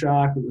male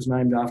shark. It was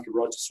named after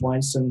Roger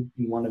Swainson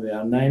in one of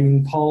our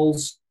naming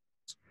polls.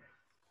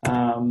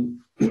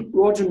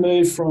 Roger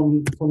moved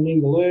from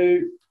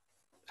Ningaloo,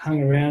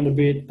 hung around a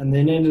bit, and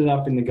then ended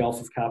up in the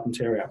Gulf of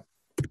Carpentaria.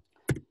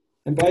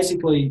 And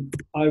basically,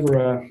 over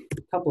a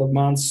couple of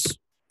months,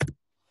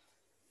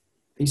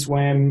 he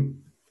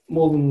swam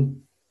more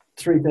than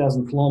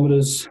 3,000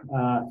 kilometres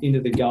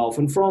into the Gulf.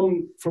 And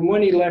from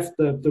when he left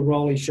the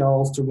Rolly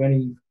Shoals to when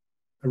he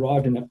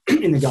arrived in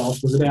the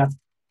Gulf was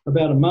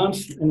about a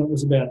month, and it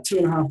was about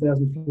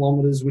 2,500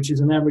 kilometres, which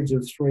is an average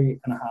of 3.5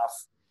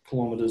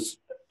 kilometres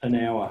an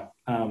hour.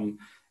 And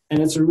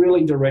it's a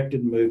really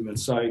directed movement.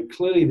 So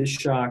clearly this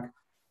shark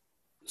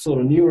sort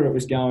of knew where it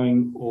was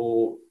going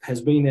or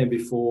has been there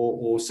before,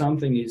 or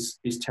something is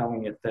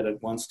telling it that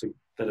it wants to,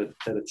 that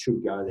it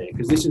should go there.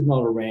 Because this is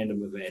not a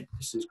random event.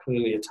 This is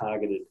clearly a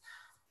targeted,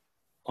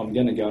 I'm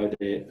going to go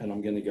there and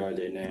I'm going to go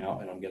there now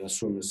and I'm going to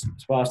swim as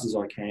fast as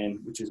I can,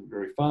 which isn't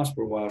very fast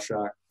for a whale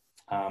shark,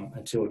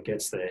 until it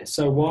gets there.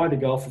 So why the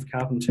Gulf of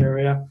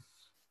Carpentaria?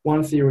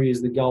 One theory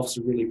is the Gulf's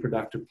a really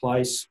productive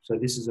place. So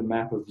this is a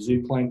map of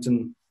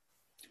zooplankton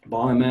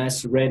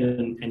biomass. Red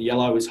and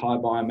yellow is high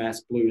biomass,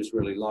 blue is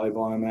really low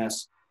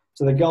biomass.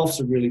 So the Gulf's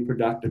a really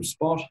productive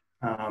spot.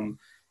 And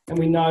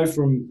we know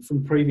from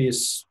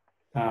previous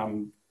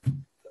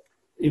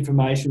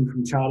information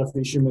from charter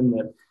fishermen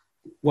that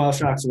whale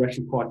sharks are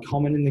actually quite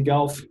common in the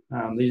Gulf.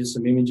 These are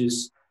some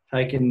images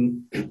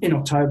taken in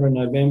October and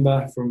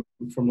November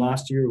from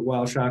last year of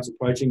whale sharks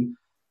approaching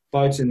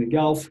boats in the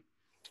Gulf.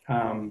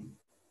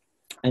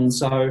 And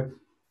so,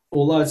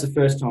 although it's the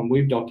first time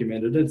we've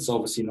documented it, it's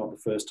obviously not the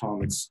first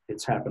time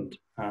it's happened.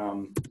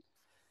 I'm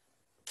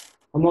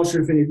not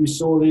sure if any of you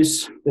saw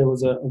this. There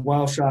was a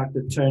whale shark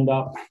that turned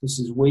up. This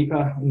is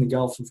Weeper in the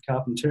Gulf of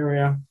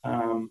Carpentaria.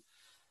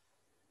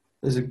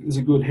 There's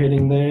a good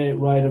heading there,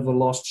 Raid of the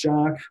Lost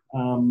Shark.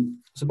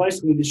 So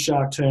basically this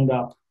shark turned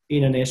up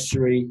in an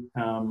estuary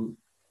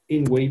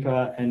in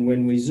Weeper, and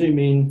when we zoom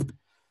in,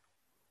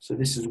 so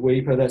this is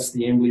Weeper, that's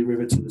the Embley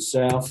River to the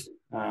south.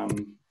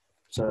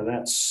 So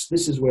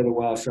this is where the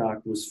whale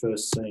shark was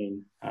first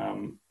seen.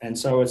 And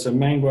so it's a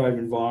mangrove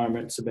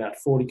environment. It's about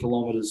 40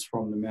 kilometres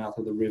from the mouth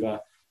of the river.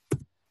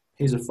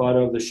 Here's a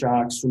photo of the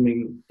shark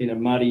swimming in a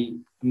muddy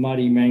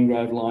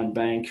mangrove-lined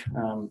bank.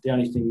 The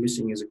only thing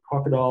missing is a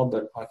crocodile,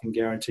 but I can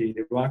guarantee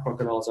there are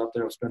crocodiles up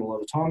there. I've spent a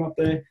lot of time up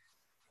there.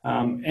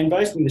 And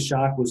basically the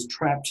shark was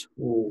trapped,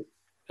 or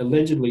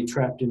allegedly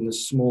trapped, in the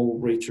small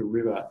Reacher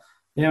River.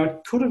 Now,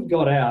 it could have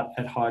got out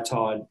at high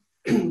tide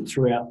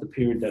throughout the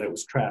period that it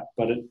was trapped,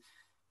 but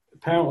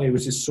apparently it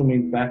was just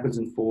swimming backwards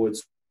and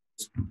forwards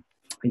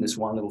in this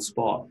one little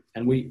spot.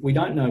 And we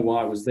don't know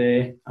why it was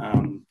there.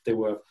 There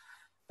were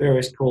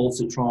various calls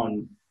to try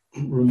and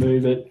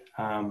remove it.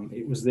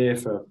 It was there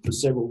for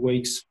several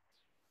weeks.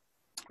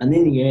 And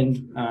in the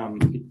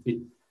end,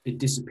 it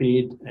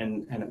disappeared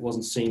and it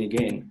wasn't seen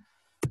again.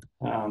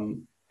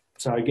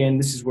 So again,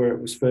 this is where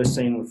it was first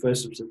seen on the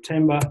 1st of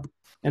September.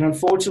 And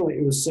unfortunately,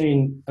 it was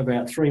seen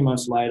about 3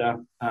 months later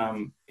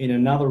in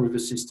another river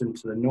system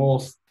to the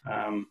north.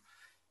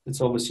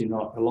 It's obviously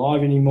not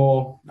alive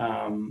anymore.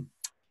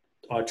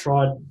 I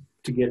tried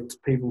to get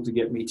people to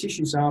get me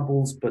tissue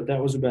samples, but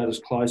that was about as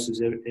close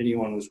as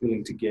anyone was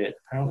willing to get.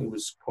 Apparently it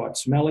was quite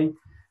smelly,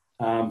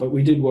 but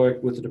we did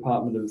work with the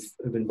Department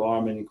of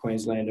Environment in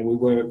Queensland, and we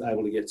were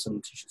able to get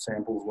some tissue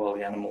samples while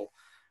the animal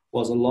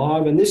was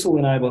alive. And this will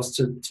enable us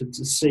to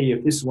see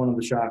if this is one of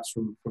the sharks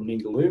from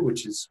Ningaloo,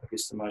 which is, I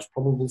guess, the most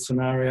probable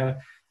scenario,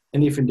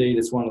 and if indeed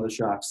it's one of the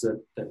sharks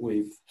that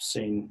we've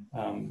seen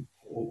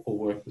or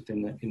worked with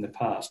in the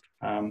past.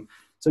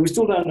 So we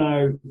still don't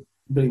know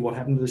really what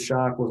happened to the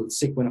shark. Was it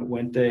sick when it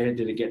went there?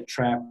 Did it get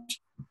trapped?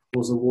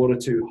 Was the water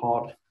too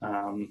hot?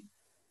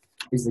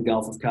 Is the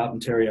Gulf of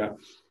Carpentaria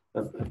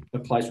a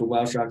place where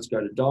whale sharks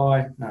go to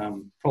die?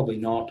 Probably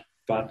not,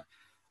 but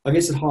I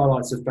guess it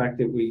highlights the fact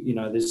that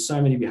there's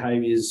so many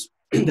behaviours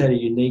that are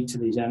unique to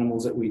these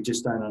animals that we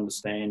just don't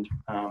understand.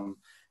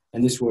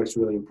 And this work's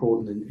really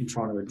important in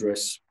trying to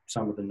address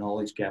some of the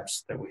knowledge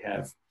gaps that we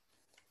have.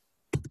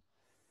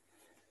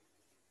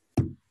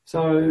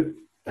 So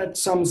that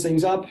sums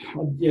things up.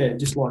 I'd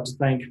just like to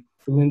thank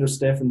Belinda,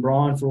 Steph and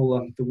Brian for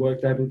all the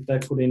work they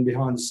put in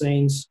behind the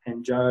scenes,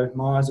 and Joe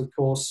Myers, of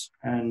course,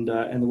 and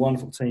the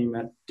wonderful team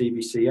at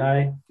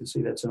DBCA. You can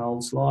see that's an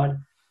old slide.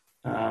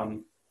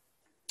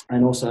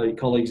 And also your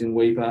colleagues in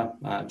Weeper,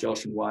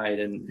 Josh and Wade,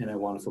 and our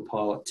wonderful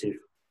pilot, Tiff.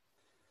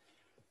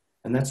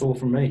 And that's all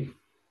from me.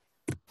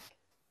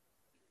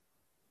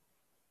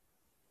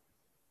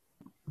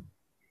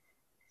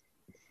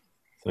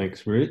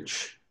 Thanks,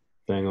 Rich.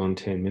 Bang on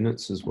 10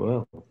 minutes as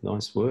well.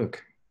 Nice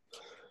work.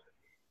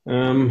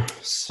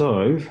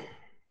 So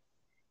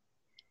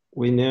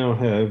we now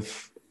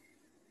have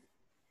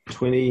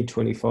 20,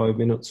 25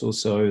 minutes or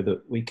so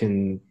that we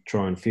can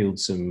try and field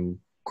some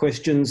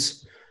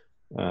questions.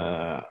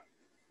 I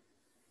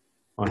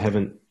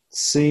haven't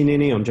seen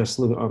any. I'm just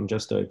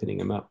opening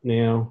them up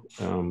now.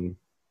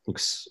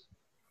 Looks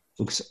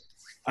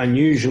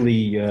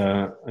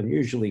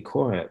unusually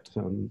quiet.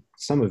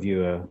 Some of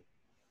you are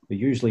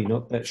usually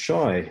not that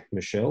shy,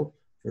 Michelle,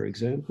 for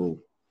example.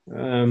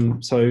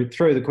 So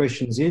throw the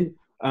questions in.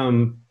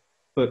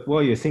 But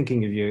while you're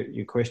thinking of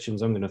your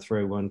questions, I'm going to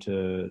throw one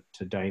to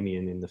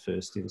Damian in the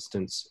first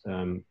instance.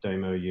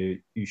 Damo, you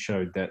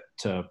showed that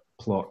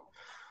plot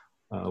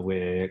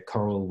where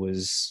coral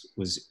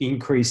was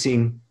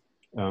increasing.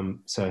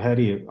 So how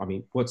do you, I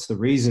mean, what's the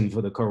reason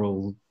for the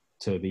coral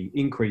to be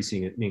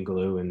increasing at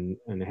Ningaloo,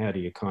 and how do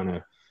you kind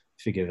of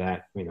figure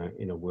that, you know,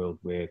 in a world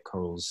where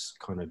coral's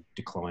kind of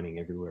declining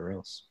everywhere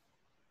else?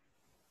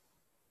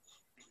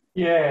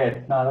 Yeah,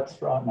 no, that's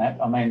right, Matt.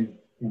 I mean,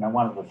 you know,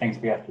 one of the things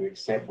we have to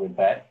accept with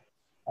that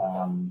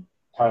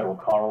total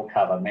coral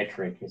cover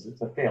metric is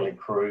it's a fairly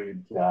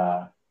crude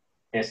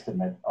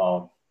estimate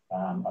of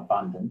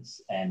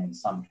abundance, and in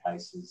some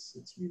cases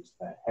it's used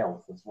for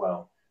health as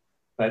well.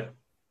 But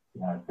you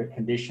know, the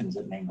conditions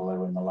at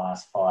Ningaloo in the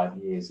last 5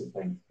 years have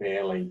been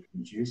fairly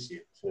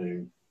conducive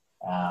to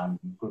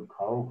good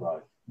coral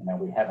growth. You know,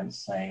 we haven't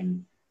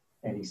seen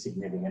any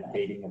significant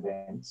heating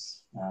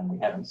events. We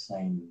haven't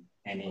seen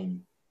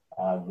any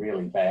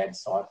really bad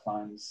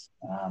cyclones.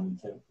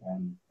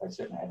 They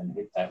certainly haven't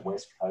hit that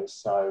west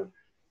coast. So,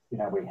 you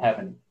know, we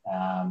haven't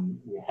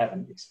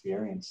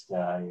experienced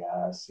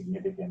a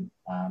significant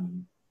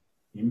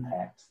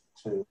impact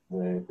to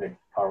the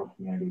coral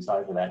communities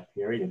over that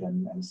period.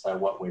 And so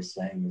what we're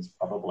seeing is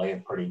probably a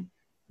pretty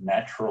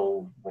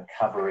natural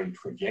recovery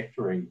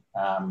trajectory.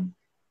 And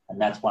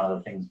that's one of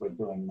the things we're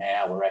doing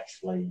now. We're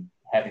actually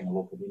having a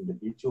look at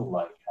individual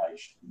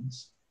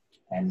locations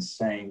and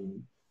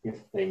seeing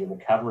if the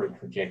recovery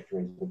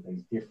trajectories of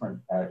these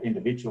different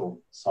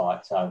individual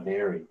sites are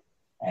varied.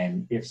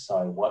 And if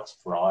so, what's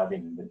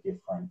driving the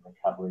different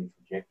recovery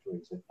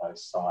trajectories of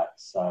those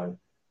sites? So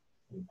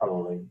you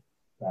probably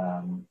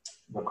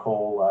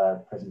recall a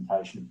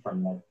presentation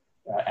from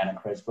Anna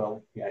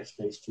Creswell,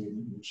 PhD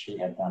student, and she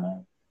had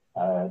done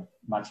a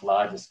much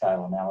larger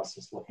scale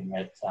analysis looking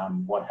at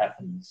what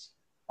happens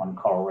on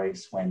coral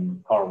reefs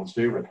when corals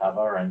do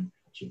recover, and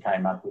she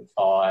came up with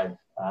 5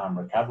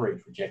 recovery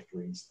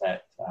trajectories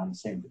that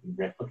seem to be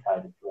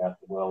replicated throughout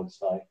the world.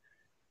 So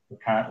we're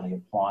currently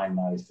applying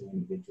those to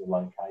individual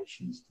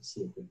locations to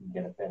see if we can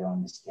get a better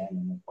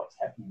understanding of what's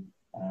happening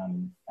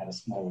at a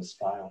smaller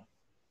scale.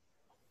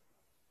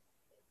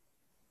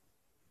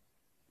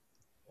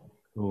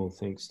 Cool,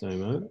 thanks,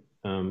 Damo.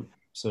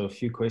 So a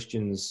few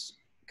questions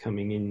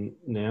coming in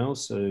now.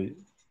 So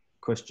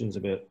questions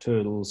about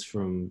turtles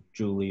from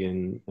Julie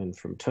and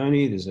from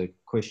Tony. There's a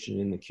question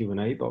in the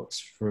Q&A box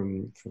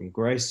from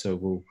Grace, so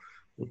we'll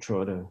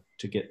try to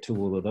get to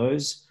all of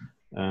those.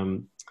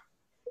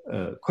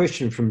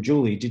 Question from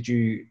Julie: Did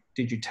you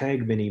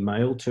tag many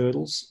male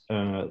turtles?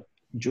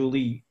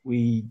 Julie,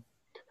 we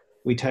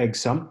tagged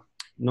some,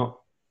 not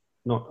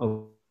a.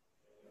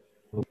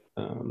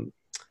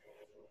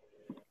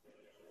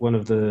 One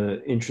of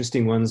the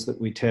interesting ones that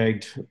we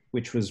tagged,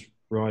 which was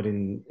right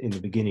in the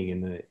beginning,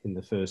 in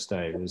the first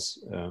day, was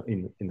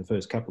in the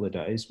first couple of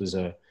days, was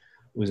a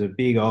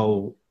big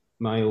old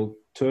male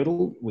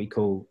turtle we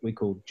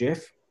called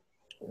Jeff.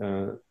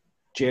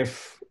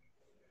 Jeff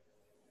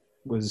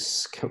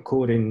was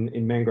caught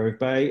in Mangrove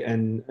Bay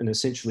and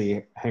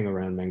essentially hang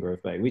around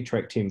Mangrove Bay. We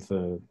tracked him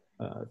for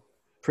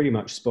pretty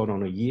much spot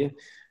on a year,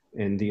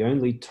 and the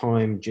only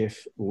time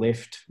Jeff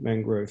left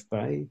Mangrove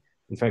Bay,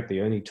 in fact,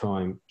 the only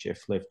time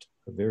Jeff left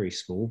a very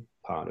small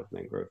part of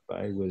Mangrove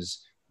Bay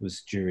was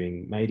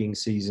during mating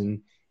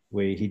season,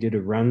 where he did a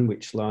run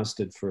which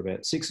lasted for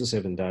about 6 or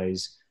 7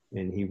 days,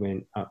 and he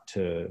went up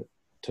to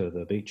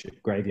the beach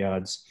at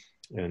Graveyards,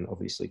 and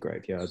obviously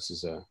Graveyards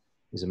is a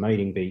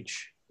mating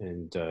beach,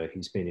 and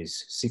he spent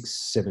his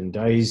 6-7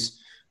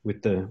 days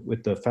with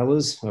the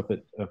fellas up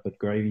at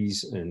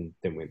Gravies, and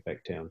then went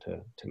back down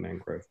to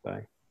Mangrove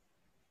Bay.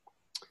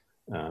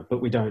 But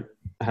we don't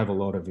have a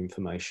lot of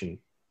information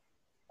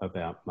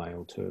about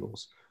male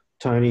turtles.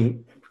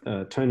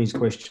 Tony's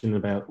question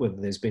about whether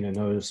there's been a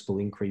noticeable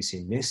increase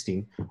in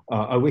nesting.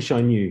 I wish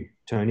I knew,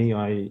 Tony.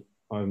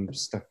 I'm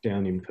stuck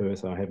down in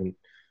Perth. I haven't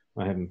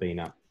been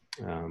up,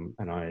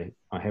 and I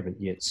haven't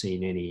yet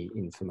seen any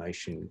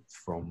information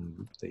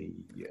from the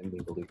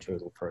Ningaloo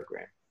Turtle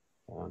program.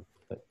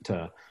 But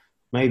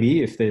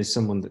maybe if there's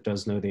someone that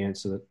does know the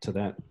answer to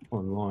that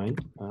online,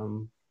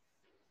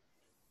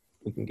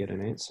 we can get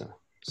an answer.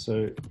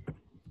 So.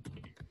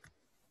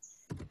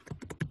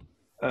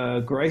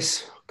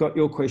 Grace, got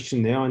your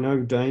question now. I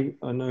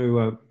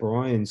know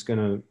Brian's going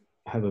to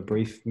have a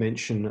brief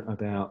mention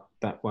about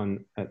that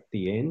one at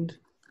the end.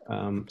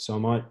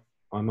 So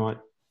I might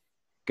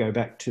go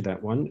back to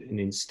that one,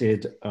 and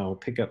instead I'll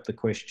pick up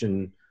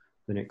the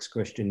next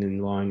question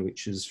in line,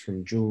 which is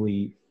from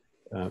Julie,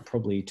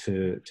 probably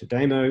to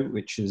Damo,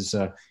 which is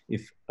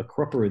if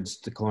acroporids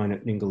decline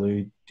at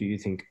Ningaloo, do you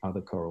think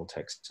other coral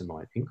taxa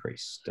might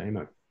increase?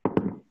 Damo.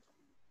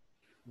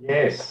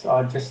 Yes,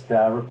 I just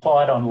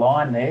replied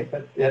online there,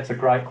 but that's a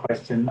great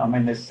question. I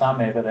mean, there's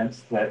some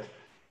evidence that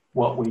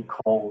what we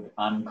called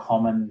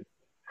uncommon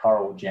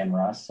coral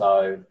genera.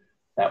 So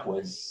that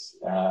was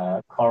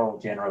coral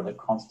genera that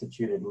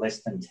constituted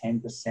less than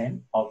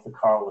 10% of the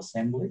coral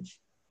assemblage.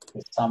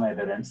 There's some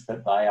evidence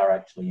that they are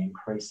actually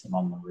increasing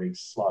on the reef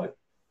slope.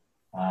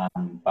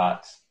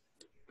 But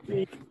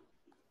the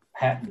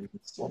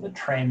patterns or the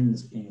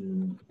trends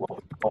in what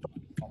we call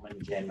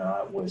common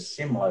genera were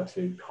similar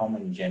to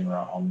common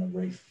genera on the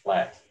reef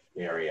flat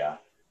area.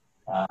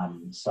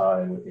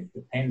 So it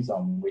depends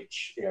on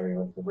which area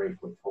of the reef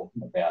we're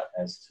talking about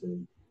as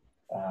to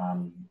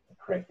the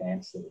correct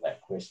answer to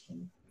that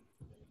question.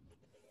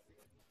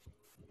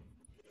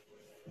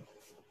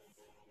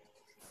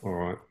 All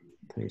right,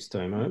 thanks,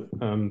 Damo.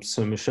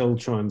 So Michelle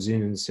chimes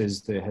in and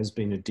says there has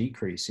been a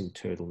decrease in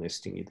turtle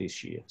nesting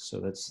this year. So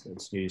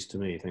that's news to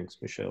me. Thanks,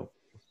 Michelle.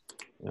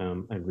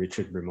 And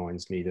Richard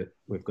reminds me that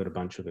we've got a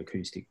bunch of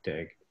acoustic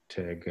tag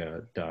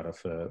data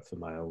for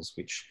males,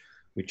 which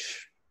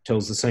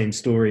tells the same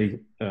story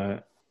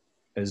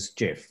as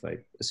Jeff. They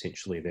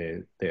essentially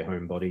they're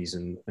homebodies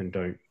and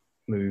don't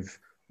move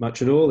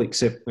much at all,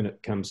 except when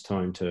it comes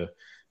time to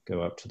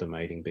go up to the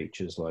mating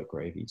beaches like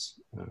gravies.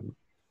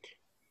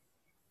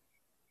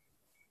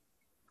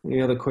 Any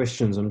other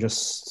questions? I'm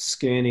just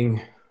scanning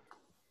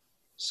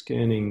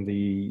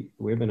the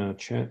webinar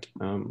chat.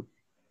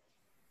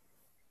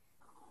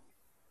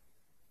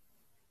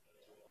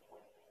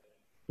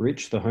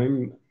 Rich, the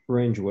home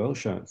range whale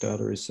shark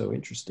data is so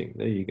interesting.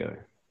 There you go.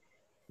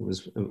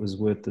 It was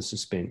worth the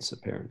suspense,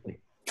 apparently.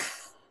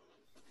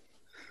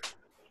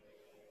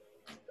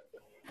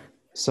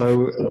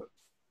 So,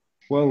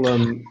 while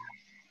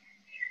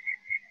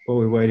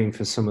we're waiting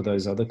for some of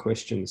those other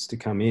questions to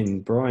come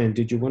in, Brian,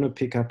 did you want to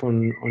pick up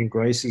on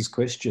Grace's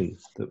question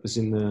that was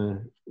in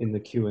the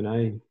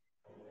Q&A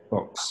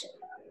box?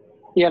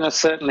 Yeah, no,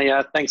 certainly.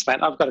 Thanks,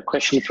 Matt. I've got a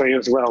question for you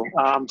as well.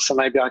 So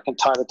maybe I can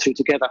tie the two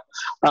together.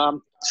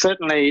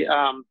 Certainly,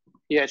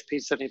 EHP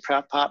is certainly a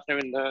proud partner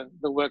in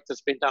the work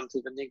that's been done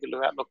through the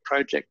Ningaloo Outlook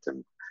project.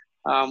 And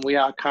we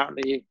are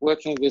currently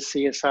working with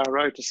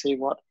CSIRO to see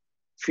what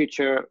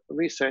future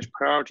research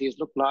priorities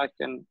look like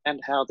and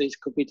how these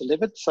could be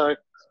delivered. So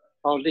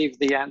I'll leave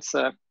the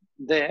answer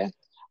there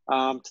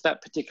to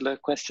that particular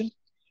question.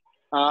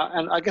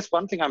 And I guess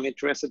one thing I'm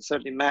interested,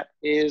 certainly, Matt,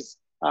 is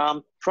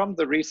from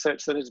the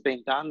research that has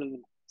been done and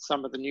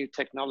some of the new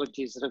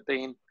technologies that have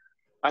been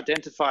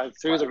identified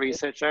through the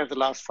research over the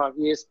last 5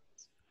 years,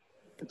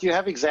 do you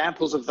have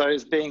examples of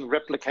those being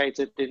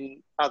replicated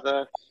in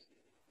other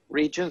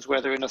regions,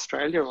 whether in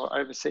Australia or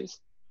overseas?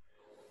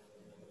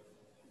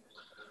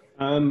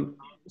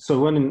 So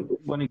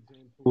one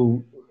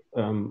example,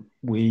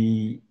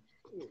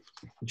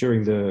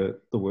 during the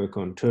work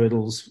on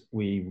turtles,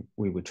 we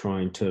were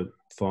trying to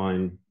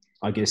find,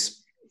 I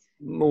guess,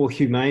 more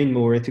humane,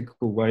 more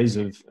ethical ways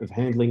of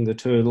handling the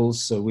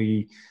turtles. So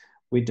we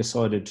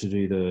decided to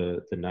do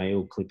the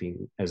nail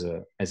clipping as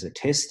a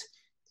test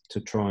to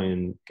try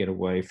and get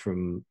away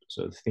from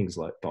sort of things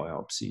like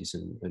biopsies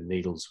and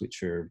needles,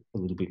 which are a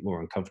little bit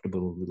more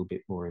uncomfortable, a little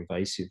bit more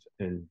invasive.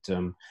 And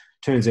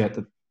turns out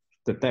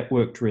that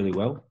worked really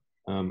well.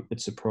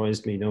 It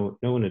surprised me. No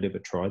one had ever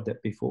tried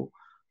that before.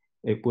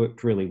 It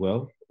worked really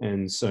well.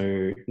 And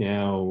so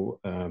now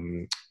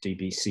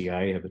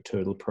DBCA have a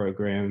turtle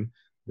program.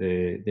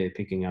 They're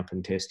picking up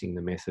and testing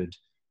the method.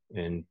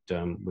 And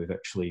we've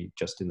actually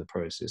just in the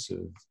process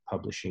of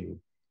publishing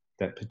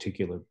that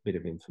particular bit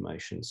of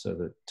information so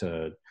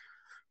that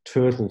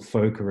turtle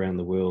folk around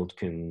the world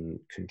can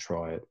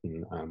try it,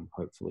 and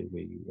hopefully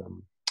we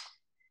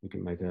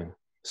can make a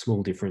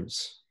small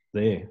difference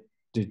there.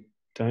 Did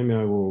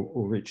Damio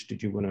or Rich,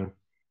 did you want to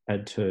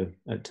add to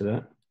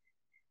that?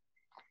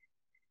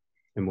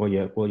 And while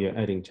you're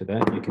adding to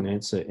that, you can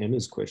answer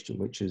Emma's question,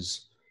 which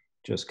has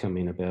just come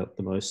in about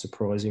the most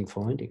surprising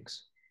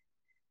findings.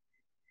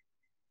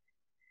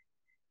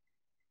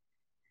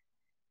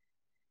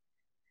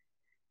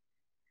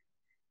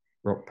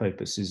 Rock,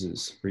 paper,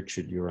 scissors.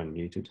 Richard, you're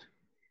unmuted.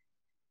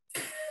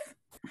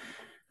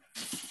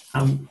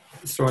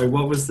 Sorry,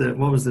 what was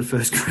the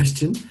first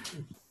question?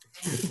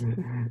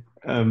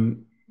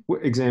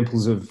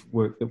 Examples of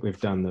work that we've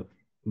done that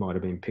might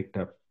have been picked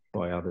up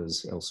by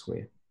others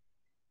elsewhere.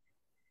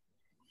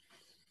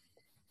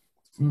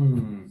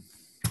 And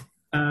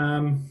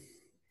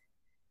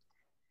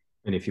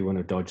if you want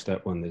to dodge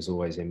that one, there's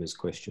always Emma's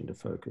question to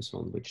focus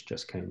on, which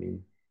just came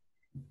in.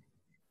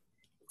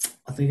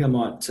 I think I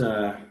might.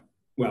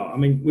 Well, I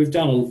mean, we've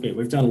done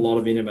a lot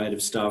of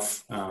innovative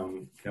stuff.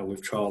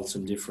 We've trialled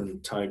some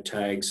different toad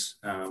tags,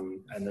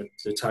 and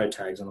the toad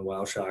tags on the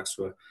whale sharks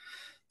were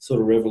sort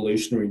of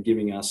revolutionary,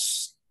 giving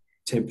us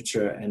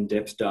temperature and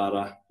depth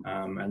data,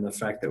 and the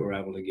fact that we're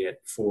able to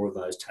get 4 of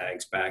those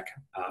tags back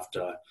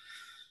after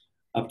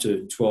up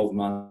to 12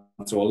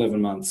 months or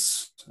 11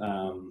 months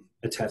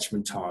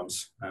attachment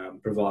times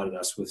provided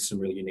us with some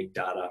really unique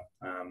data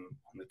on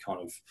the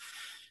kind of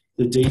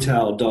the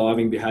detailed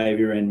diving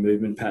behaviour and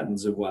movement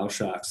patterns of whale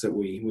sharks that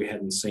we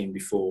hadn't seen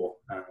before.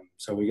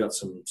 So we got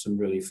some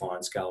really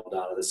fine scale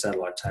data. The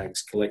satellite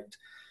tags collect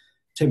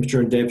temperature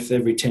and depth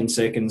every 10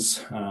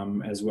 seconds,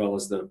 as well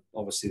as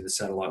obviously the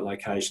satellite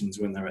locations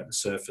when they're at the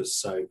surface.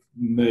 So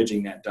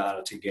merging that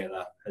data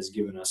together has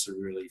given us a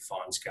really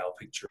fine scale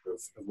picture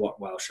of what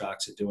whale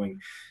sharks are doing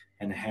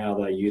and how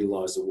they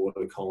utilise the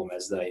water column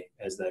as they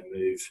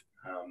move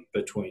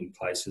between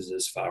places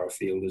as far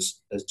afield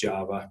as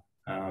Java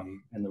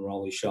and the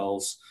Rolly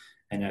Shoals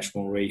and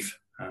Ashmore Reef.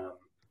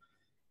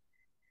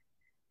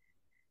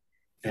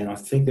 And I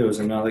think there was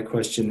another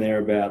question there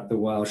about the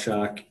whale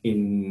shark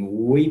in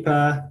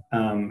Weipa.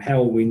 How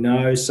will we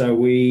know? So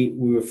we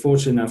were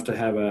fortunate enough to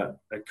have a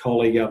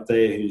colleague up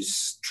there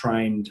who's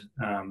trained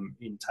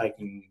in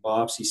taking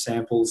biopsy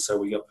samples. So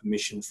we got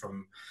permission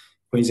from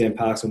Queensland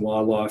Parks and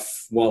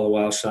Wildlife while the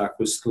whale shark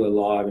was still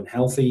alive and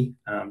healthy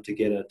to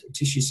get a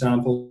tissue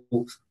sample.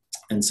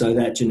 And so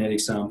that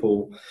genetic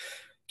sample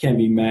can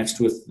be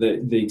matched with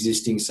the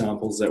existing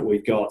samples that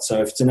we've got.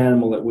 So if it's an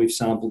animal that we've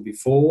sampled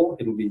before,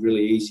 it'll be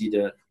really easy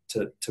to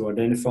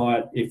identify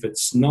it. If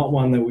it's not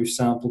one that we've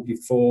sampled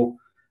before,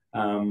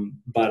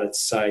 but it's,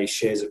 say,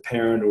 shares a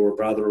parent or a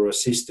brother or a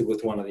sister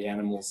with one of the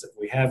animals that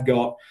we have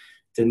got,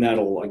 then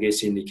that'll, I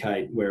guess,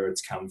 indicate where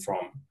it's come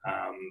from.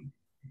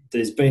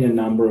 There's been a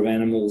number of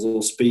animals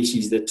or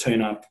species that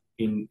turn up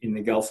in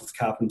the Gulf of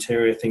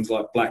Carpentaria, things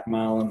like black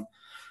marlin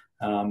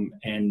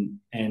and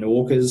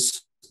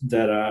orcas,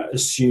 that are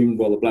assumed,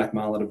 well, the black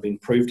marlin have been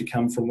proved to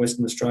come from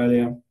Western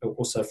Australia, but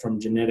also from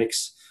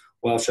genetics.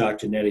 Whale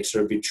shark genetics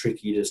are a bit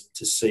tricky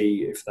to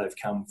see if they've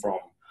come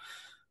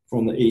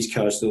from the east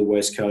coast or the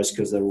west coast,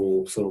 because they're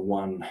all sort of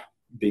one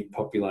big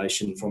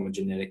population from a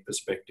genetic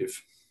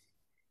perspective.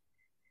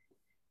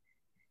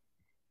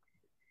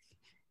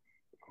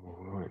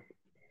 All right,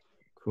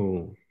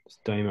 cool.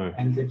 Damo.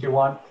 And did you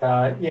want,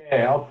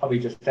 I'll probably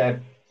just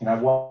add,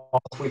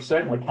 whilst we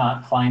certainly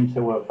can't claim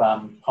to have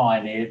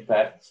pioneered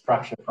that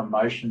structure from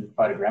motion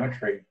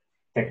photogrammetry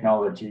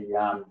technology,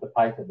 the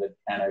paper that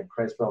Anna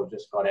Creswell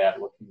just got out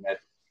looking at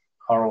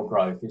coral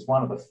growth is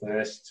one of the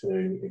first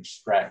to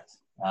extract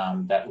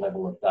that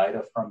level of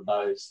data from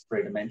those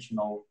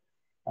three-dimensional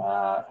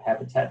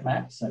habitat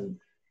maps. And,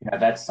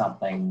 that's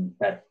something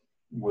that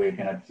we're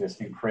going to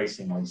just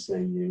increasingly see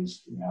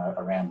used,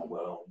 around the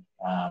world,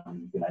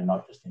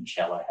 not just in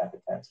shallow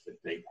habitats, but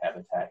deep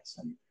habitats.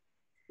 And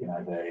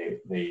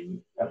the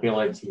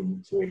ability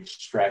to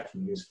extract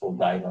useful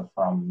data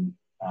from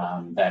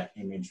that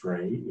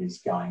imagery is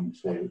going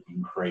to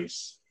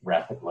increase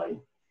rapidly.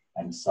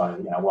 And so,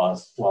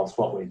 whilst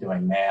what we're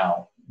doing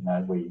now,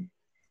 we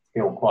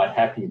feel quite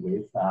happy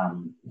with,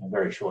 in a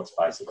very short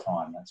space of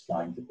time, that's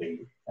going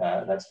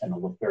to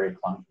look very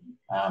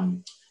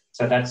clunky.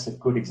 So that's a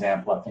good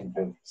example, I think,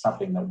 of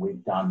something that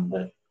we've done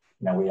that,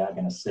 we are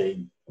going to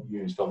see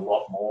used a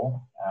lot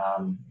more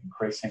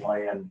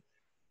increasingly.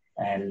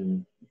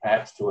 And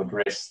perhaps to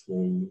address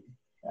the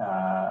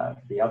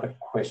other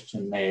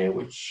question there,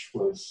 which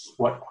was,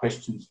 what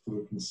questions do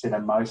we consider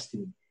most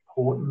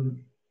important?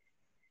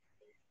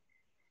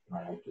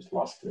 I've just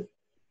lost it.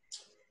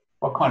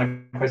 What kind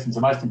of questions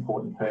are most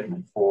important,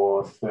 pertinent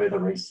for further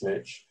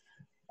research?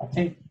 I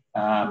think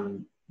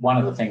one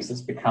of the things that's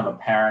become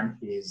apparent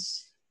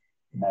is,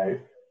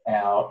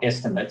 our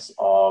estimates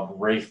of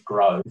reef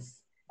growth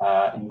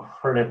are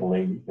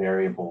incredibly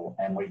variable,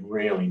 and we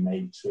really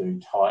need to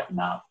tighten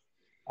up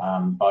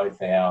both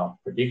our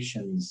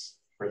predictions,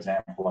 for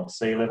example, of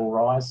sea level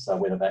rise, so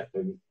whether that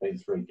be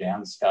through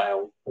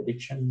downscale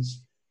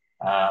predictions,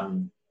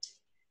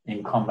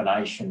 in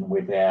combination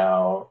with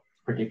our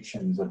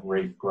predictions of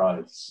reef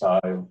growth.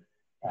 So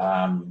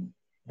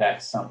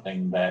that's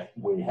something that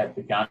we have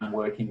begun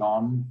working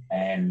on,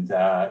 and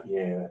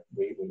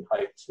we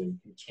hope to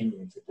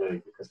continue to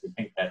do, because we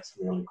think that's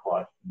really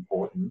quite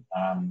important.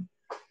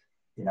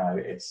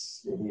 It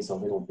is a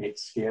little bit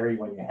scary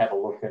when you have a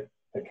look at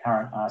the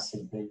current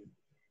RCP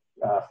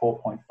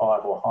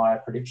 4.5 or higher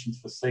predictions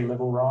for sea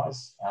level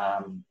rise.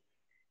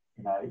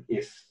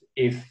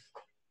 If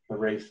the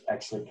reef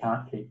actually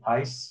can't keep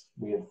pace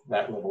with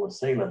that level of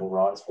sea level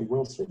rise, we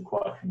will see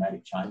quite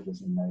dramatic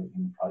changes in the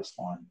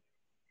coastline.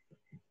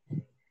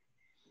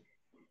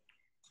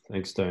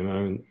 Thanks,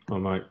 Damo. I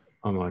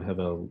might have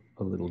a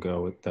little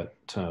go at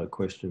that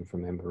question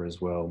from Emma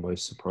as well.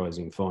 Most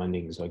surprising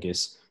findings, I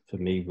guess, for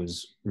me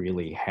was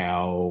really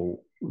how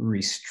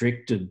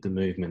restricted the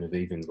movement of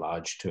even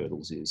large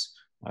turtles is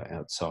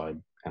outside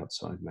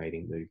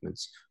mating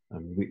movements.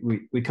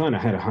 We kind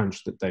of had a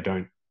hunch that they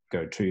don't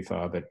go too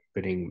far, but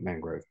in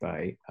Mangrove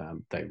Bay,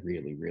 they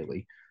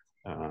really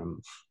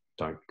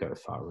don't go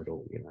far at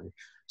all.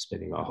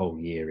 Spending a whole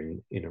year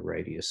in a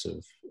radius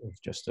of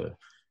just a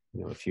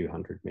few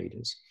hundred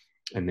meters.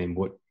 And then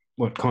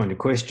what kind of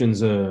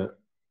questions are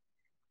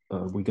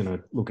we going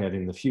to look at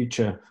in the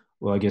future?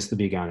 Well, I guess the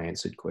big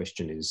unanswered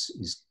question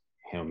is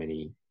how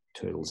many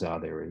turtles are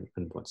there and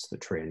what's the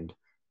trend?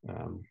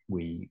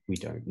 We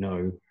don't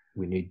know.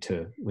 We need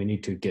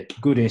to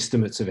get good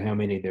estimates of how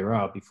many there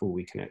are before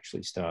we can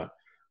actually start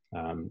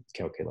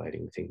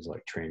calculating things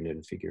like trend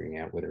and figuring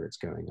out whether it's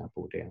going up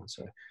or down.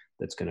 So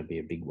that's going to be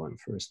a big one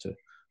for us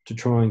to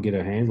try and get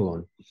a handle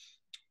on.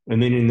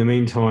 And then in the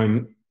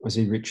meantime, I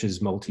see Rich is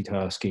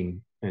multitasking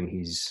and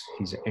he's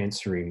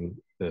answering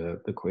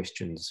the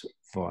questions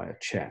via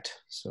chat.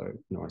 So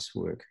nice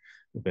work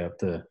about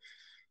the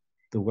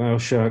whale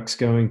sharks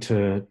going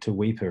to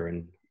Weeper,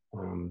 and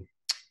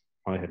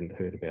I hadn't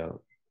heard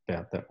about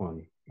that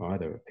one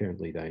either.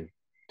 Apparently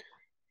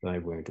they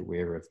weren't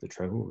aware of the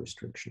travel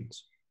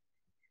restrictions.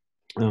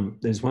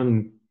 There's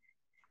one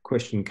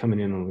question coming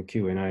in on the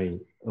Q&A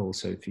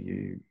also for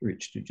you,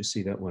 Rich. Did you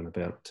see that one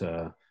about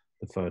the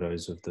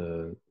photos of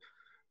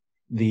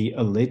the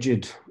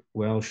alleged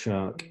whale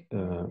shark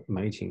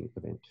mating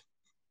event?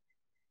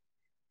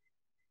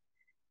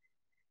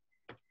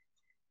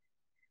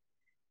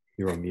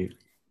 You're on mute.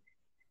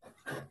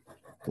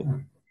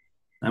 Am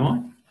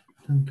I?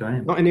 Okay.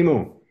 Not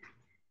anymore.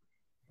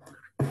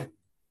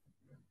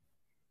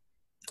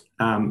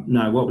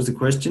 No, what was the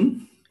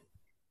question?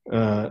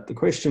 The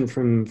question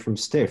from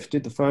Steph: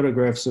 did the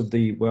photographs of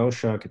the whale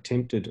shark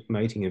attempted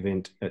mating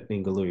event at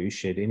Ningaloo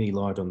shed any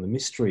light on the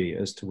mystery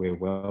as to where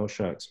whale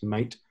sharks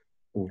mate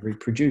or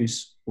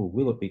reproduce, or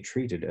will it be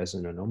treated as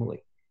an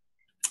anomaly?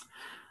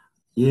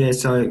 Yeah,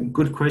 so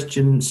good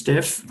question,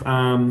 Steph.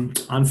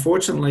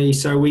 Unfortunately,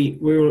 so we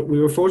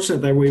were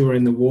fortunate that we were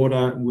in the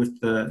water with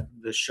the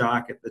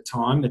shark at the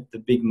time, at the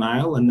big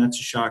male, and that's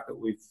a shark that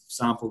we've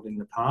sampled in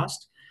the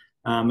past.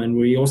 And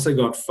we also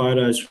got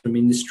photos from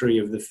industry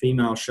of the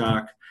female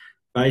shark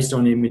based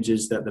on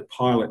images that the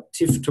pilot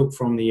Tiff took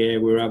from the air.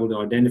 We were able to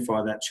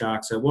identify that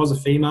shark. So it was a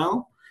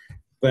female,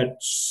 but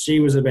she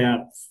was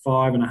about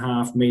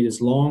 5.5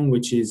 meters long,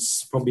 which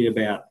is probably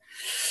about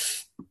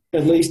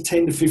at least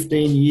 10 to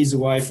 15 years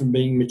away from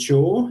being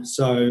mature.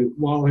 So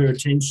while her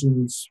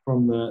attentions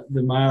from the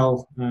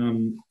male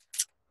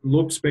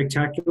looked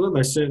spectacular,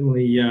 they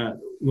certainly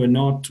were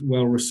not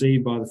well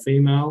received by the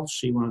female.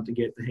 She wanted to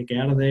get the heck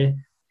out of there.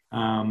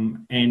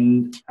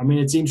 And I mean,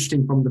 it's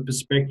interesting from the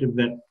perspective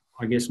that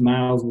I guess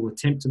males will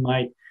attempt to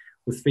mate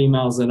with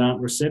females that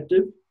aren't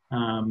receptive,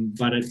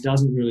 but it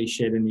doesn't really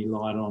shed any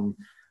light on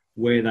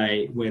where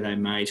they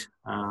mate.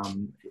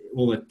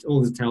 All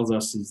it tells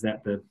us is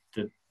that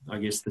I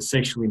guess the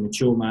sexually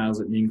mature males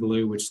at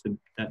Ningaloo, which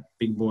that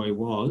big boy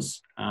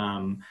was,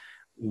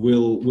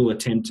 will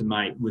attempt to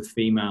mate with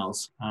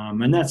females,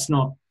 and that's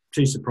not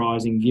too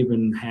surprising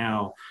given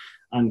how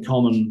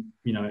uncommon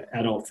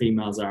adult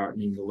females are at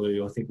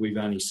Ningaloo. I think we've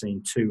only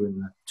seen 2 in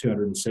the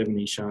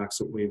 270 sharks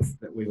that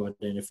we've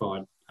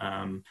identified.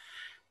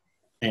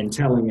 And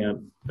telling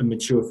a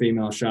mature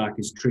female shark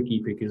is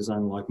tricky because,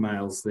 unlike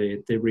males,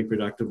 their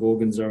reproductive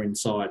organs are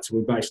inside. So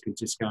we're basically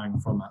just going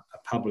from a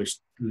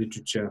published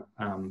literature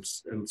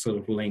sort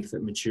of length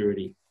at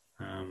maturity.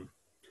 So I'm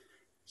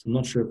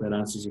not sure if that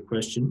answers your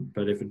question,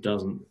 but if it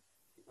doesn't,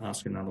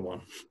 ask another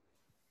one.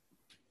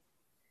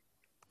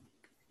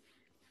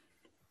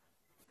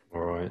 All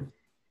right.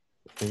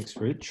 Thanks,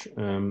 Rich.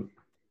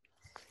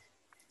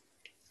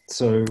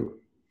 So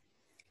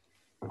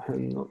I have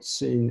not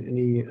seen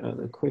any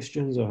other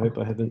questions. I hope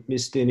I haven't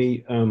missed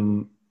any.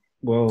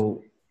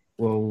 Well,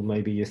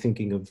 maybe you're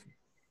thinking of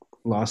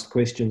last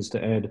questions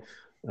to add.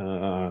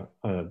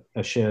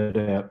 A shout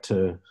out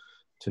to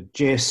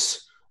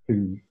Jess,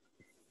 who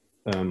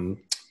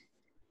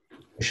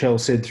Michelle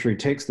said through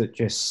text that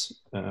Jess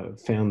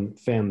found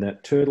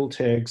that turtle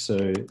tag.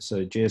 So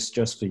Jess,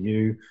 just for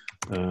you,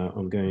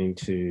 I'm going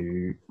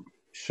to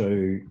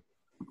show.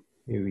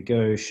 Here we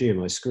go. Share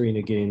my screen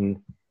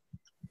again.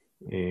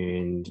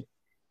 And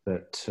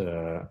that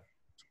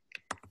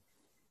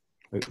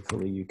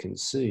hopefully you can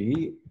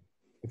see.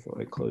 If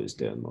I close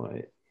down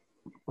my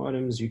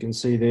items, you can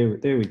see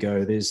there we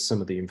go. There's some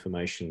of the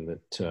information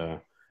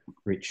that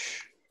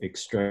Rich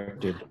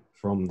extracted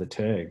from the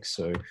tag.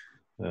 So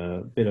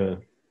bit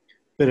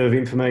of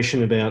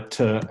information about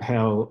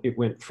how it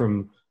went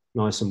from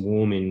nice and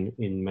warm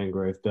in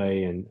Mangrove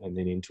Bay and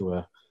then into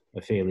a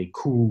fairly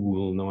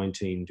cool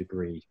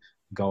 19-degree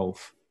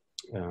Gulf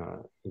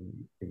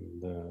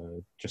in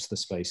just the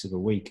space of a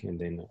week, and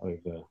then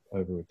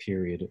over a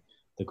period,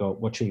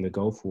 watching the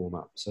Gulf warm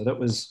up. So that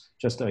was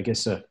just, I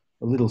guess, a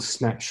little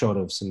snapshot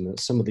of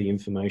some of the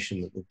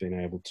information that we've been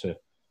able to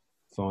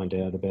find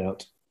out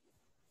about.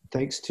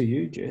 Thanks to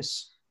you,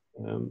 Jess.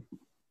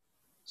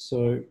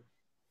 So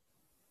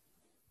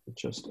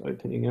just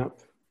opening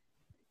up.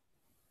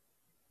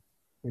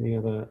 Any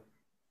other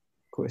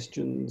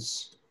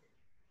questions?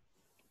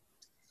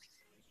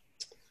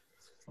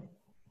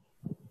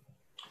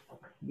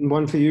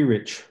 One for you,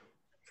 Rich,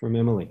 from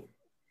Emily.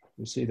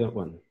 You see that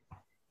one?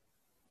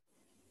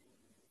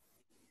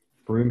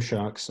 Broom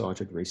shark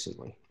sighted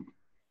recently.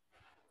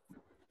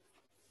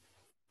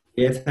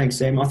 Yeah, thanks,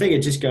 Sam. I think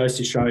it just goes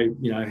to show,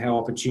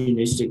 how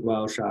opportunistic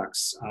whale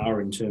sharks are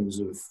in terms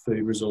of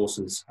food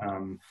resources.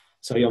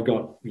 So I've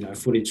got,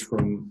 footage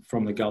from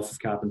the Gulf of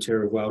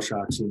Carpentaria of whale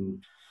sharks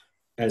in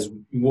as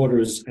water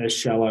as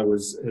shallow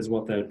as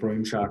what that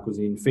broom shark was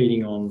in,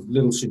 feeding on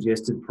little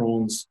suggested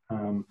prawns,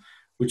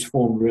 which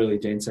form really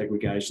dense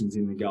aggregations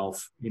in the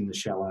Gulf in the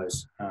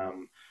shallows.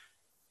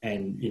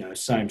 And,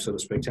 same sort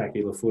of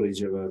spectacular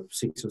footage of a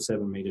 6 or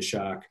 7 metre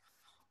shark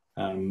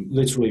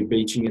literally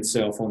beaching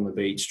itself on the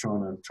beach,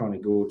 trying to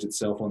gorge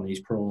itself on these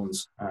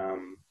prawns.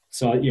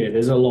 So yeah,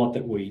 there's a lot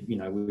that we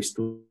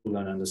still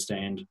don't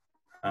understand.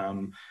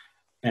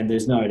 And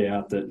there's no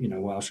doubt that,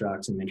 whale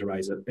sharks and manta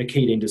rays are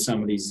keyed into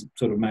some of these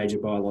sort of major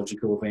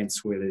biological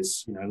events where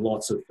there's,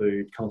 lots of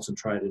food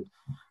concentrated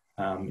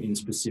in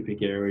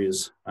specific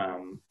areas.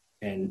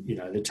 And,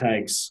 the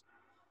tags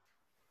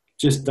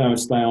just don't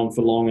stay on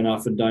for long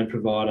enough and don't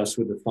provide us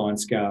with the fine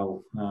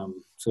scale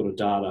sort of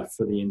data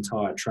for the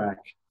entire track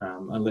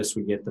unless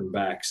we get them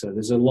back. So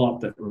there's a lot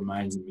that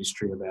remains a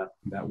mystery about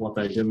what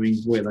they're doing,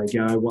 where they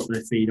go, what they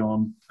feed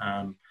on,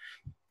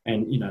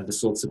 and, the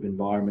sorts of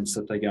environments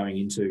that they're going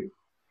into.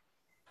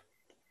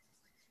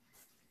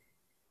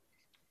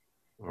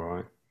 All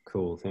right,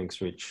 cool. Thanks,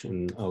 Rich.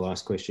 And our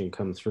last question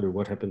come through.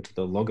 What happened to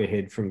the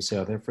loggerhead from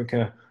South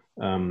Africa?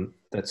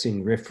 That's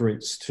in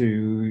reference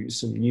to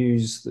some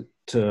news that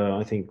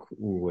I think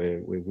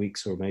we're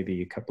weeks or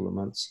maybe a couple of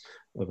months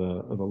of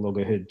a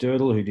loggerhead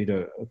turtle who did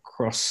a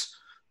cross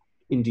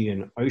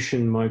Indian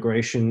Ocean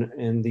migration.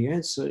 And the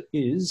answer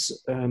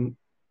is,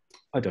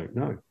 I don't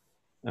know.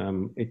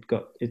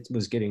 It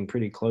was getting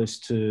pretty close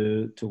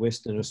to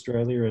Western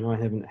Australia, and I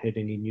haven't had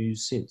any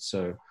news since.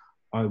 So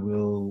I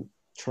will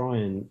try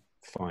and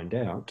find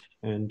out,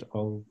 and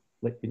I'll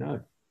let you know.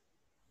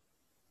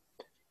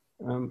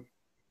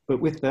 But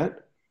with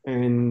that,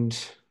 and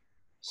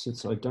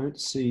since I don't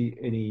see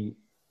any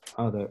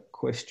other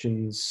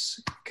questions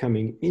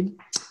coming in,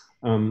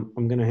 I'm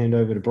going to hand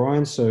over to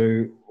Brian.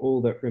 So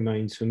all that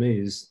remains for me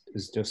is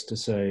just to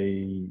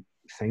say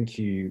thank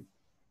you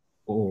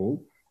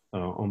all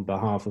on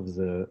behalf of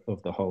the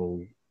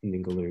whole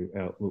Ningaloo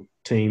Outlook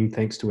team.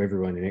 Thanks to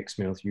everyone in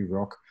Exmouth. You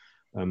rock.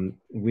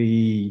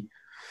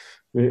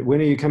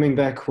 When are you coming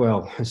back?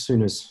 Well, as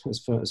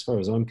far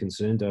as I'm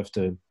concerned,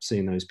 after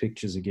seeing those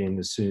pictures again,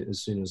 as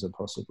soon as I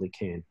possibly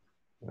can.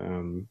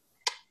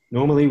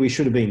 Normally we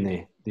should have been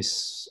there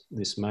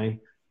this May.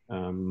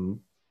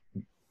 I'm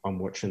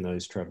watching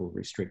those travel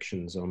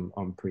restrictions.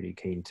 I'm pretty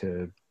keen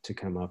to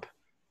come up,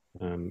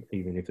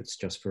 even if it's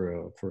just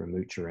for a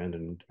mooch around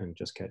and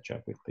just catch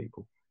up with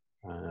people.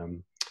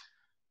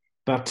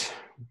 But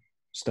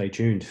stay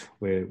tuned.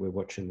 We're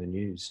watching the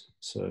news.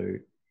 So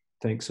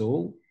thanks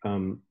all.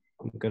 I'm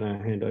going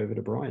to hand over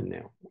to Brian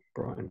now.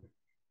 Brian.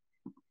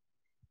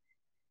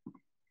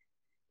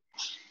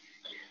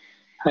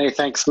 Hey,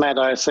 thanks, Matt.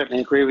 I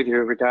certainly agree with you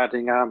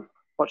regarding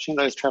watching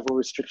those travel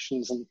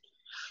restrictions and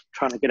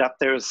trying to get up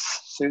there as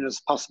soon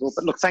as possible.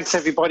 But look, thanks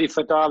everybody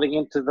for dialing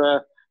into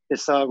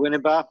this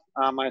webinar.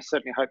 I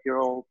certainly hope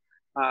you're all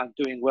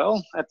doing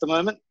well at the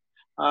moment.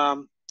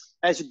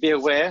 As you'd be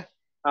aware,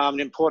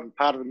 an important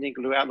part of the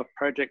Ningaloo Outlook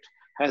project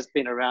has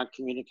been around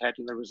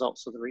communicating the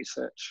results of the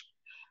research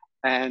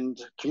and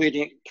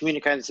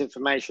communicating this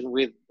information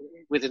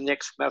within the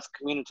Exmouth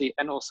community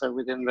and also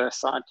within the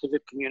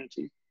scientific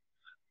community.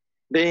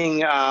 Being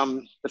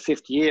the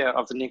 5th year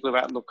of the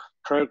Ningaloo Outlook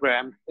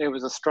program, there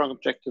was a strong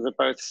objective of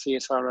both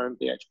CSIRO and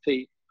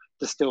BHP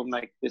to still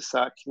make this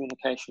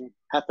communication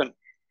happen.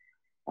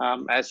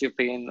 As you've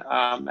been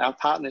our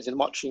partners in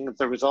watching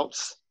the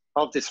results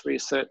of this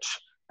research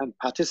and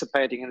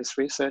participating in this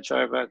research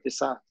over this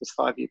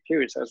 5-year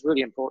period. So it's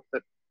really important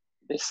that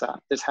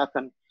this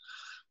happened.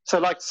 So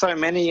like so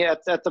many at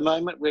the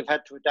moment, we've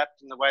had to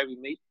adapt in the way we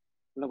meet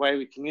and the way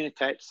we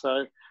communicate.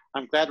 So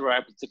I'm glad we're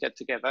able to get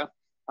together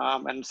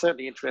and I'm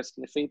certainly interested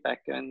in the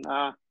feedback and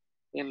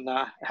in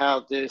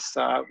how this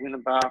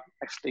webinar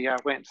actually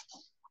went.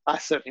 I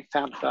certainly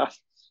found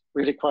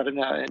really quite an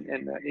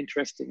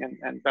interesting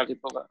and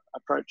valuable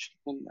approach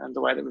and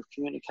the way that we've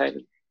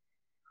communicated.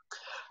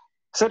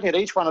 Certainly at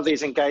each one of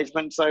these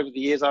engagements over the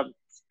years, I'm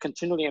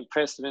continually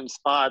impressed and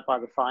inspired by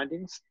the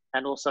findings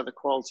and also the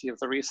quality of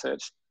the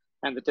research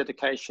and the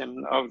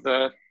dedication of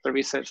the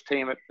research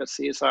team at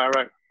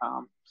CSIRO.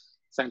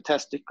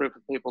 Fantastic group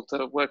of people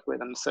to work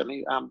with and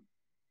certainly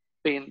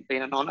been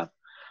an honour.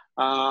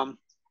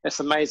 It's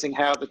amazing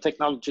how the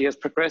technology has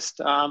progressed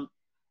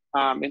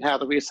in how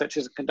the research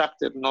is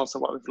conducted and also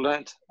what we've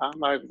learned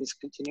over this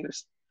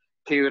continuous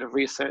period of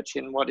research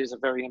in what is a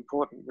very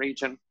important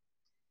region.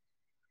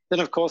 Then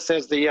of course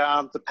there's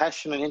the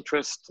passion and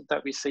interest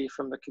that we see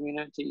from the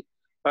community,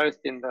 both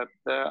in the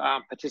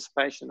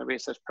participation in the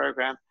research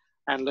program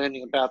and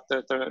learning about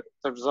the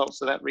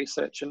results of that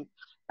research.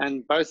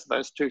 And both of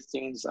those two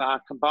things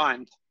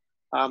combined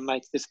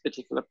make this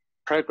particular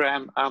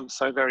program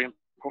so very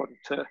important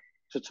to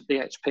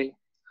BHP.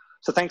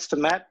 So thanks to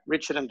Matt,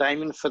 Richard and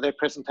Damian for their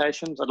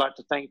presentations. I'd like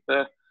to thank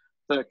the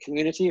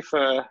community,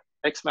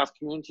 Exmouth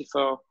community,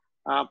 for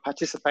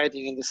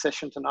participating in this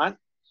session tonight.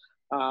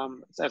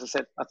 As I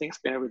said, I think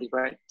it's been a really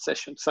great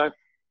session. So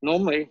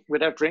normally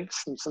we'd have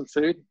drinks and some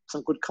food,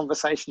 some good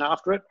conversation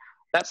after it.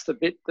 That's the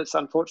bit that's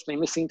unfortunately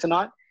missing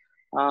tonight.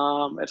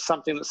 It's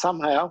something that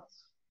somehow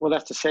we'll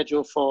have to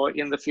schedule for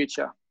in the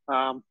future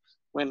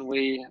when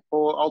we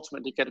all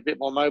ultimately get a bit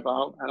more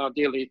mobile and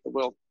ideally the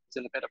world is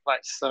in a better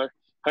place. So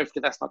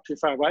hopefully that's not too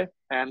far away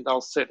and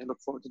I'll certainly look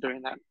forward to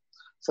doing that.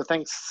 So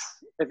thanks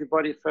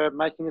everybody for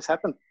making this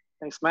happen.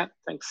 Thanks Matt,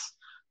 thanks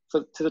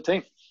to the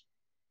team.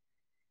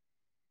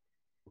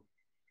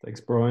 Thanks,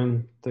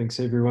 Brian. Thanks,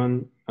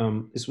 everyone.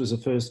 This was a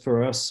first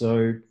for us,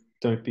 so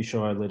don't be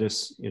shy. Let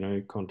us,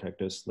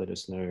 contact us. Let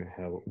us know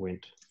how it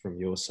went from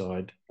your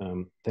side.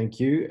 Thank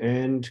you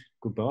and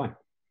goodbye.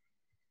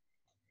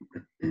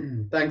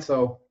 Thanks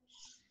all.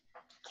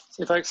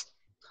 See you, folks.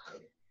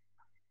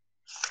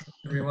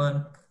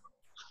 Everyone.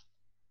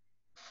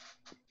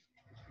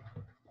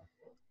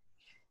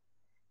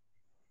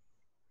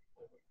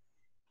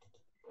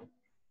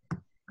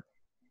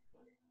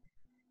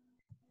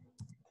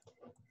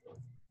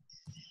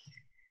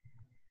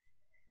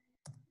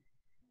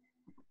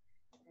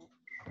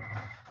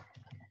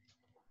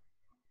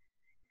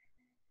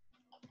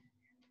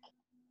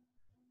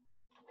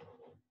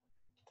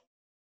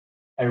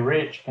 Hey,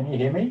 Rich, can you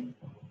hear me?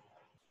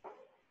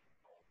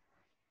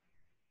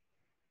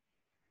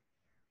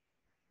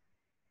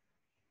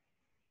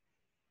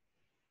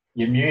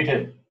 You're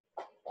muted.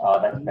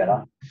 Oh, that's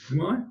better.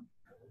 Am I?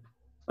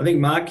 I think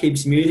Mark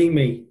keeps muting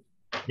me.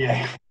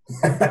 Yeah.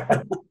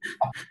 Fair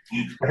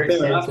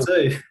enough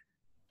too.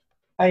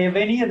 Hey, have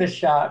any of the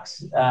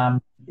sharks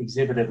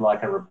exhibited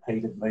like a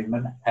repeated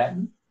movement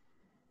pattern?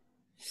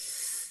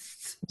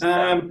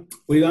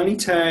 We've only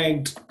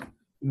tagged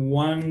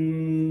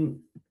one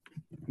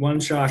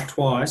shark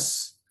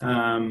twice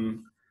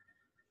that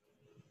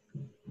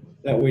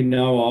we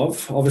know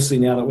of. Obviously,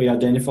 now that we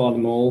identify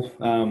them all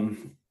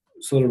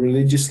sort of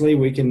religiously,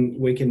 we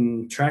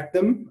can track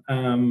them.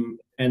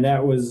 And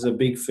that was a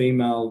big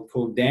female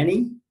called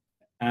Danny.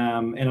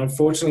 And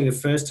unfortunately, the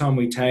first time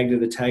we tagged her,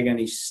 the tag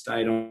only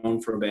stayed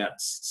on for about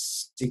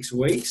 6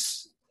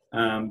 weeks.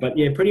 But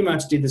yeah, pretty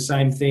much did the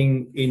same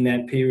thing in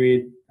that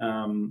period.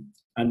 And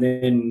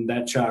then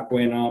that shark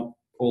went up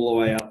all the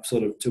way up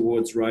sort of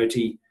towards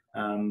Roti,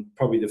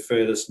 probably the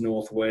furthest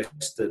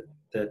northwest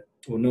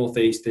or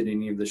northeast that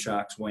any of the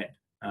sharks went.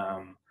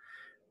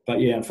 But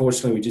yeah,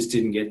 unfortunately, we just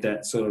didn't get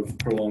that sort of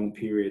prolonged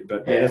period.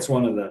 But yeah, that's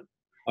one of the,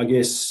 I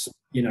guess,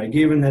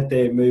 given that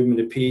their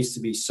movement appears to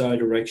be so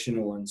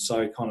directional and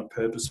so kind of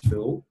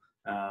purposeful,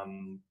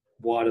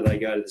 why do they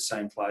go to the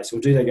same place?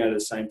 Or do they go to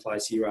the same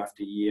place year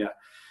after year?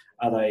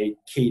 Are they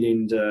keyed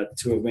into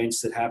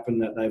events that happen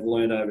that they've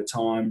learned over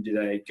time? Do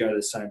they go to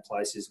the same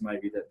places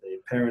maybe that their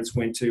parents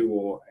went to?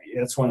 Or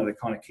that's one of the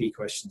kind of key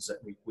questions that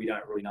we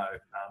don't really know.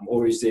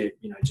 Or is there,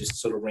 just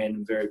sort of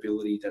random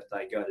variability that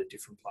they go to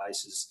different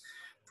places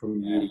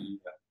from year to year?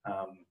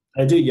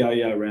 They do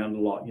yo-yo around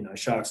a lot.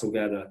 Sharks will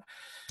go to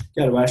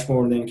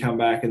Ashmore and then come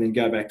back and then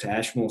go back to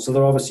Ashmore. So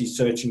they're obviously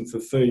searching for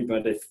food,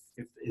 but if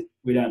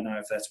we don't know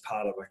if that's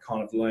part of a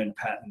kind of learned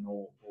pattern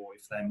or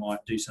if they might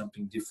do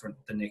something different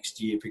the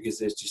next year because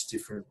there's just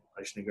different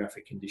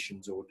oceanographic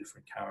conditions or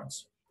different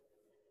currents.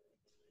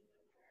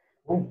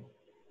 Ooh.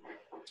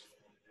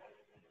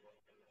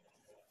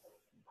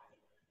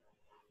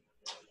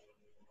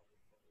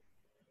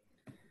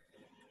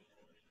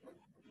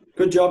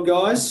 Good job,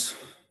 guys.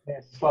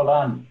 Yes, well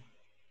done.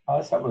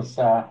 Oh, that was...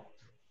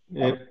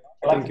 Yeah,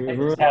 thank you,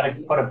 everyone. How to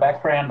put a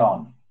background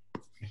on.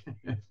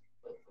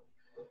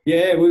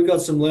 Yeah, we've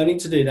got some learning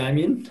to do,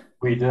 Damien.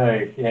 We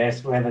do,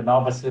 yes. We're the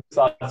novices.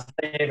 I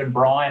see even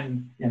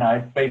Brian,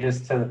 beat us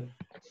to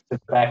the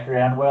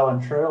background well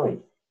and truly.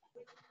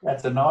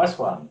 That's a nice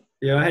one.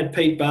 Yeah, I had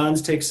Pete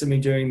Barnes texting me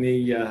during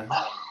the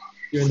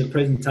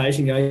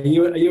presentation going,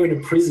 are you in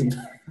a prison?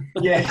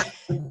 Yeah.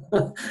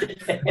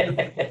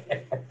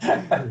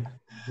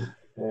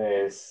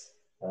 Yes.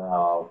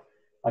 Oh,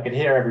 I can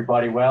hear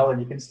everybody well,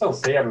 and you can still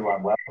see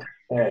everyone well.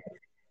 Yeah.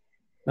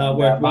 No,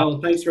 worked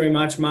well. Thanks very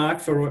much, Mark,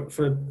 for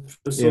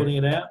sorting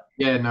it out.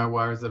 Yeah, no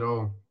worries at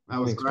all. That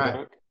was great.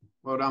 Mark.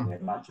 Well done. Yeah,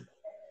 much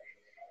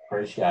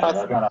appreciated. I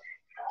don't know if I'm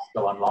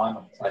still online.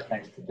 So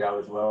thanks to Joe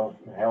as well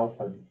for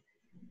help. And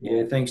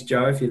yeah, thanks,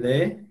 Joe, if you're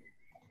there.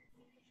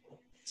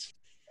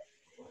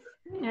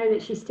 I don't know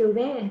that she's still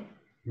there.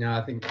 No,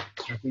 I think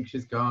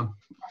she's gone.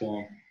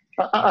 Yeah.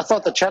 I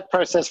thought the chat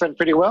process went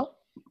pretty well.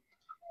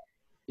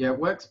 Yeah, it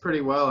works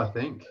pretty well, I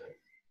think.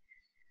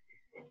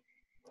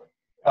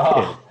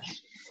 Oh,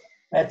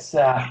 that's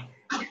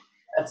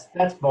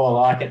more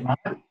like it, mate.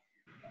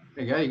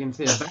 There you go. You can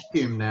see a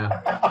vacuum now.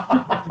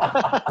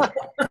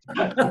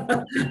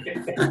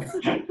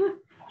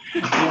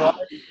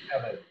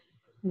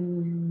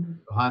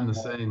 Behind the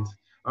scenes.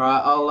 All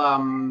right,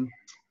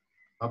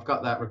 I've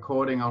got that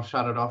recording. I'll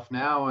shut it off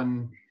now,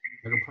 and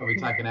it'll probably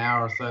take an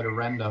hour or so to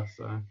render.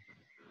 So.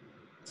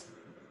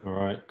 All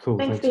right, cool.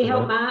 Thanks for your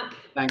help, Mark.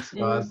 Thanks,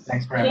 guys.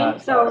 Thanks very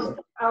much. So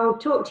I'll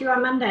talk to you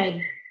on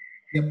Monday.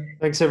 Yep.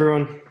 Thanks,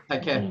 everyone.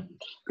 Take care.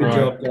 Good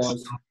job,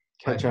 guys.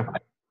 Catch up.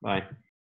 Bye.